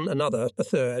shovel. Another, a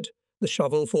third. The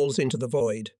shovel falls into the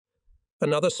void.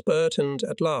 Another spurt and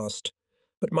at last.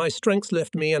 But my strength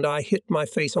left me and I hit my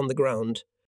face on the ground.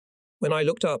 When I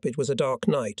looked up, it was a dark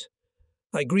night.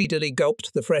 I greedily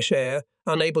gulped the fresh air,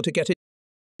 unable to get it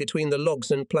between the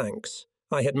logs and planks.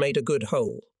 I had made a good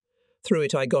hole. Through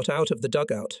it I got out of the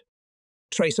dugout.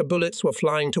 Tracer bullets were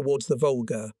flying towards the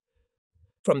Volga.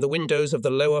 From the windows of the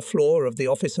lower floor of the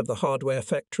office of the hardware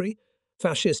factory,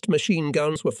 fascist machine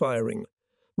guns were firing.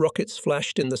 Rockets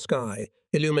flashed in the sky,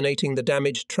 illuminating the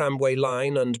damaged tramway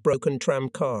line and broken tram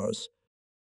cars.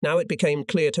 Now it became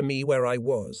clear to me where I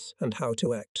was and how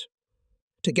to act.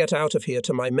 To get out of here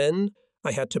to my men,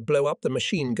 I had to blow up the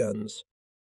machine guns.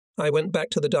 I went back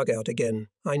to the dugout again.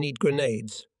 I need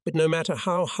grenades, but no matter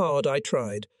how hard I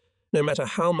tried, no matter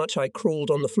how much I crawled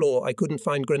on the floor, I couldn't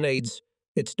find grenades.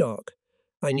 It's dark.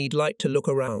 I need light to look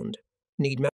around.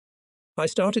 I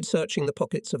started searching the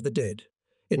pockets of the dead.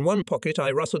 In one pocket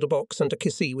I rustled a box and a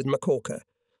kissy with macorka.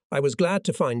 I was glad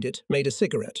to find it, made a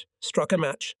cigarette, struck a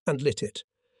match and lit it.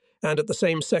 And at the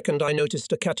same second I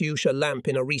noticed a Katyusha lamp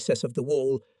in a recess of the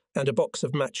wall and a box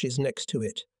of matches next to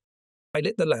it. I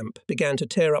lit the lamp, began to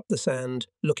tear up the sand,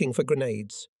 looking for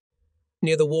grenades.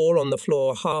 Near the wall on the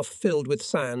floor, half filled with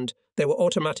sand, there were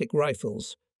automatic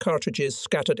rifles, cartridges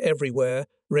scattered everywhere,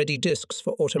 ready discs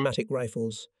for automatic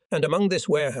rifles, and among this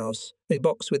warehouse, a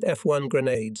box with F1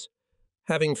 grenades.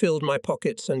 Having filled my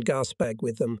pockets and gas bag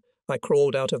with them, I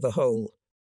crawled out of the hole.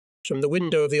 From the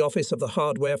window of the office of the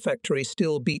hardware factory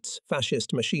still beats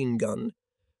fascist machine gun.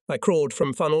 I crawled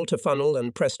from funnel to funnel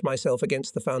and pressed myself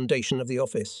against the foundation of the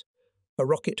office. A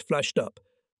rocket flashed up,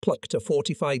 plucked a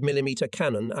 45mm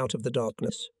cannon out of the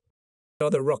darkness.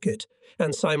 Another rocket,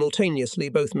 and simultaneously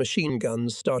both machine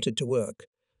guns started to work.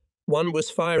 One was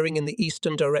firing in the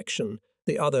eastern direction,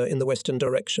 the other in the western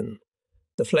direction.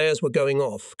 The flares were going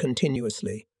off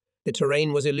continuously. The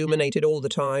terrain was illuminated all the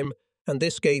time, and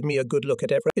this gave me a good look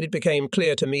at everything. It became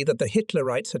clear to me that the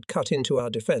Hitlerites had cut into our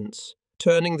defense,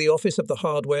 turning the office of the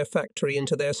hardware factory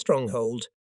into their stronghold.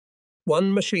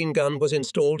 One machine gun was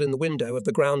installed in the window of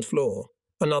the ground floor,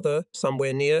 another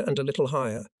somewhere near and a little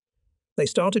higher. They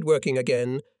started working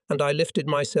again, and I lifted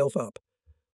myself up.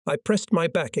 I pressed my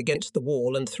back against the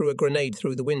wall and threw a grenade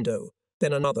through the window,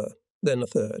 then another, then a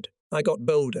third. I got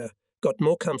bolder, got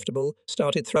more comfortable,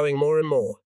 started throwing more and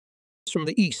more. From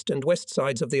the east and west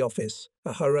sides of the office,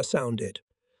 a hurrah sounded.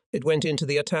 It went into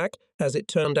the attack, as it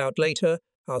turned out later,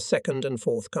 our 2nd and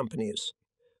 4th companies.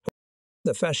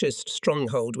 The fascist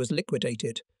stronghold was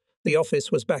liquidated. The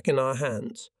office was back in our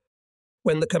hands.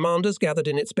 When the commanders gathered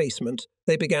in its basement,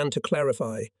 they began to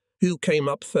clarify who came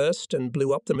up first and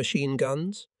blew up the machine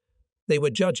guns. They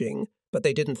were judging, but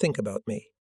they didn't think about me.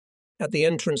 At the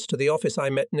entrance to the office I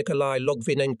met Nikolai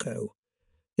Logvinenko.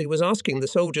 He was asking the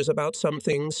soldiers about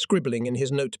something, scribbling in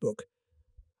his notebook.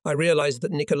 I realized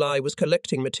that Nikolai was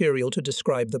collecting material to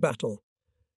describe the battle,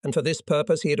 and for this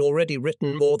purpose he had already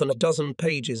written more than a dozen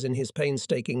pages in his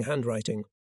painstaking handwriting.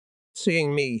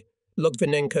 Seeing me,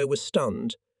 Logvinenko was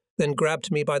stunned, then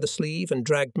grabbed me by the sleeve and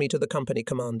dragged me to the company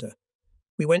commander.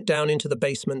 We went down into the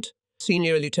basement.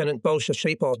 Senior Lieutenant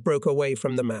Bolshashapov broke away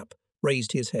from the map,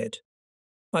 raised his head.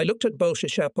 I looked at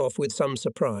Bolshashapov with some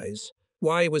surprise.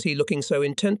 Why was he looking so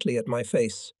intently at my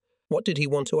face? What did he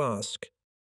want to ask?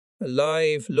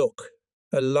 "Alive, look,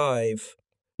 alive,"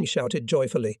 he shouted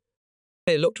joyfully.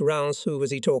 I looked round. Who was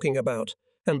he talking about?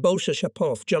 and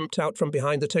Bolshapov jumped out from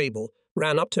behind the table,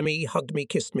 ran up to me, hugged me,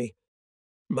 kissed me.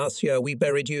 "Marcia, we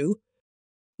buried you."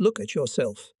 "Look at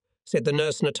yourself," said the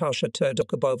nurse Natasha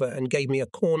Turdokobova and gave me a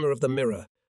corner of the mirror.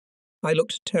 I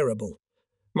looked terrible.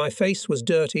 My face was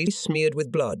dirty, smeared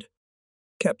with blood.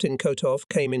 Captain Kotov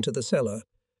came into the cellar,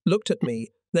 looked at me,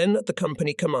 then at the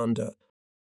company commander.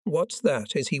 "What's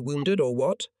that? Is he wounded or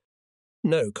what?"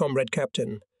 "No, comrade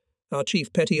captain. Our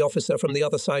chief petty officer from the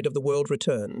other side of the world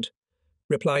returned,"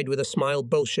 replied with a smile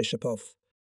Bolshapov.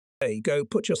 "Hey, go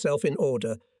put yourself in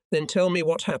order, then tell me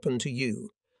what happened to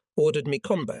you," ordered me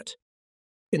combat.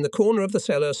 In the corner of the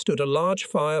cellar stood a large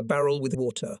fire barrel with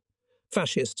water.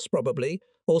 Fascists, probably,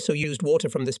 also used water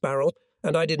from this barrel,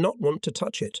 and I did not want to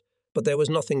touch it, but there was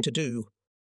nothing to do.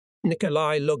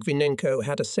 Nikolai Logvinenko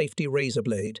had a safety razor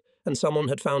blade, and someone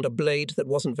had found a blade that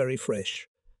wasn't very fresh.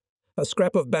 A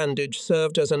scrap of bandage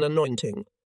served as an anointing.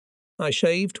 I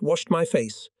shaved, washed my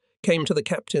face, came to the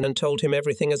captain and told him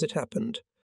everything as it happened.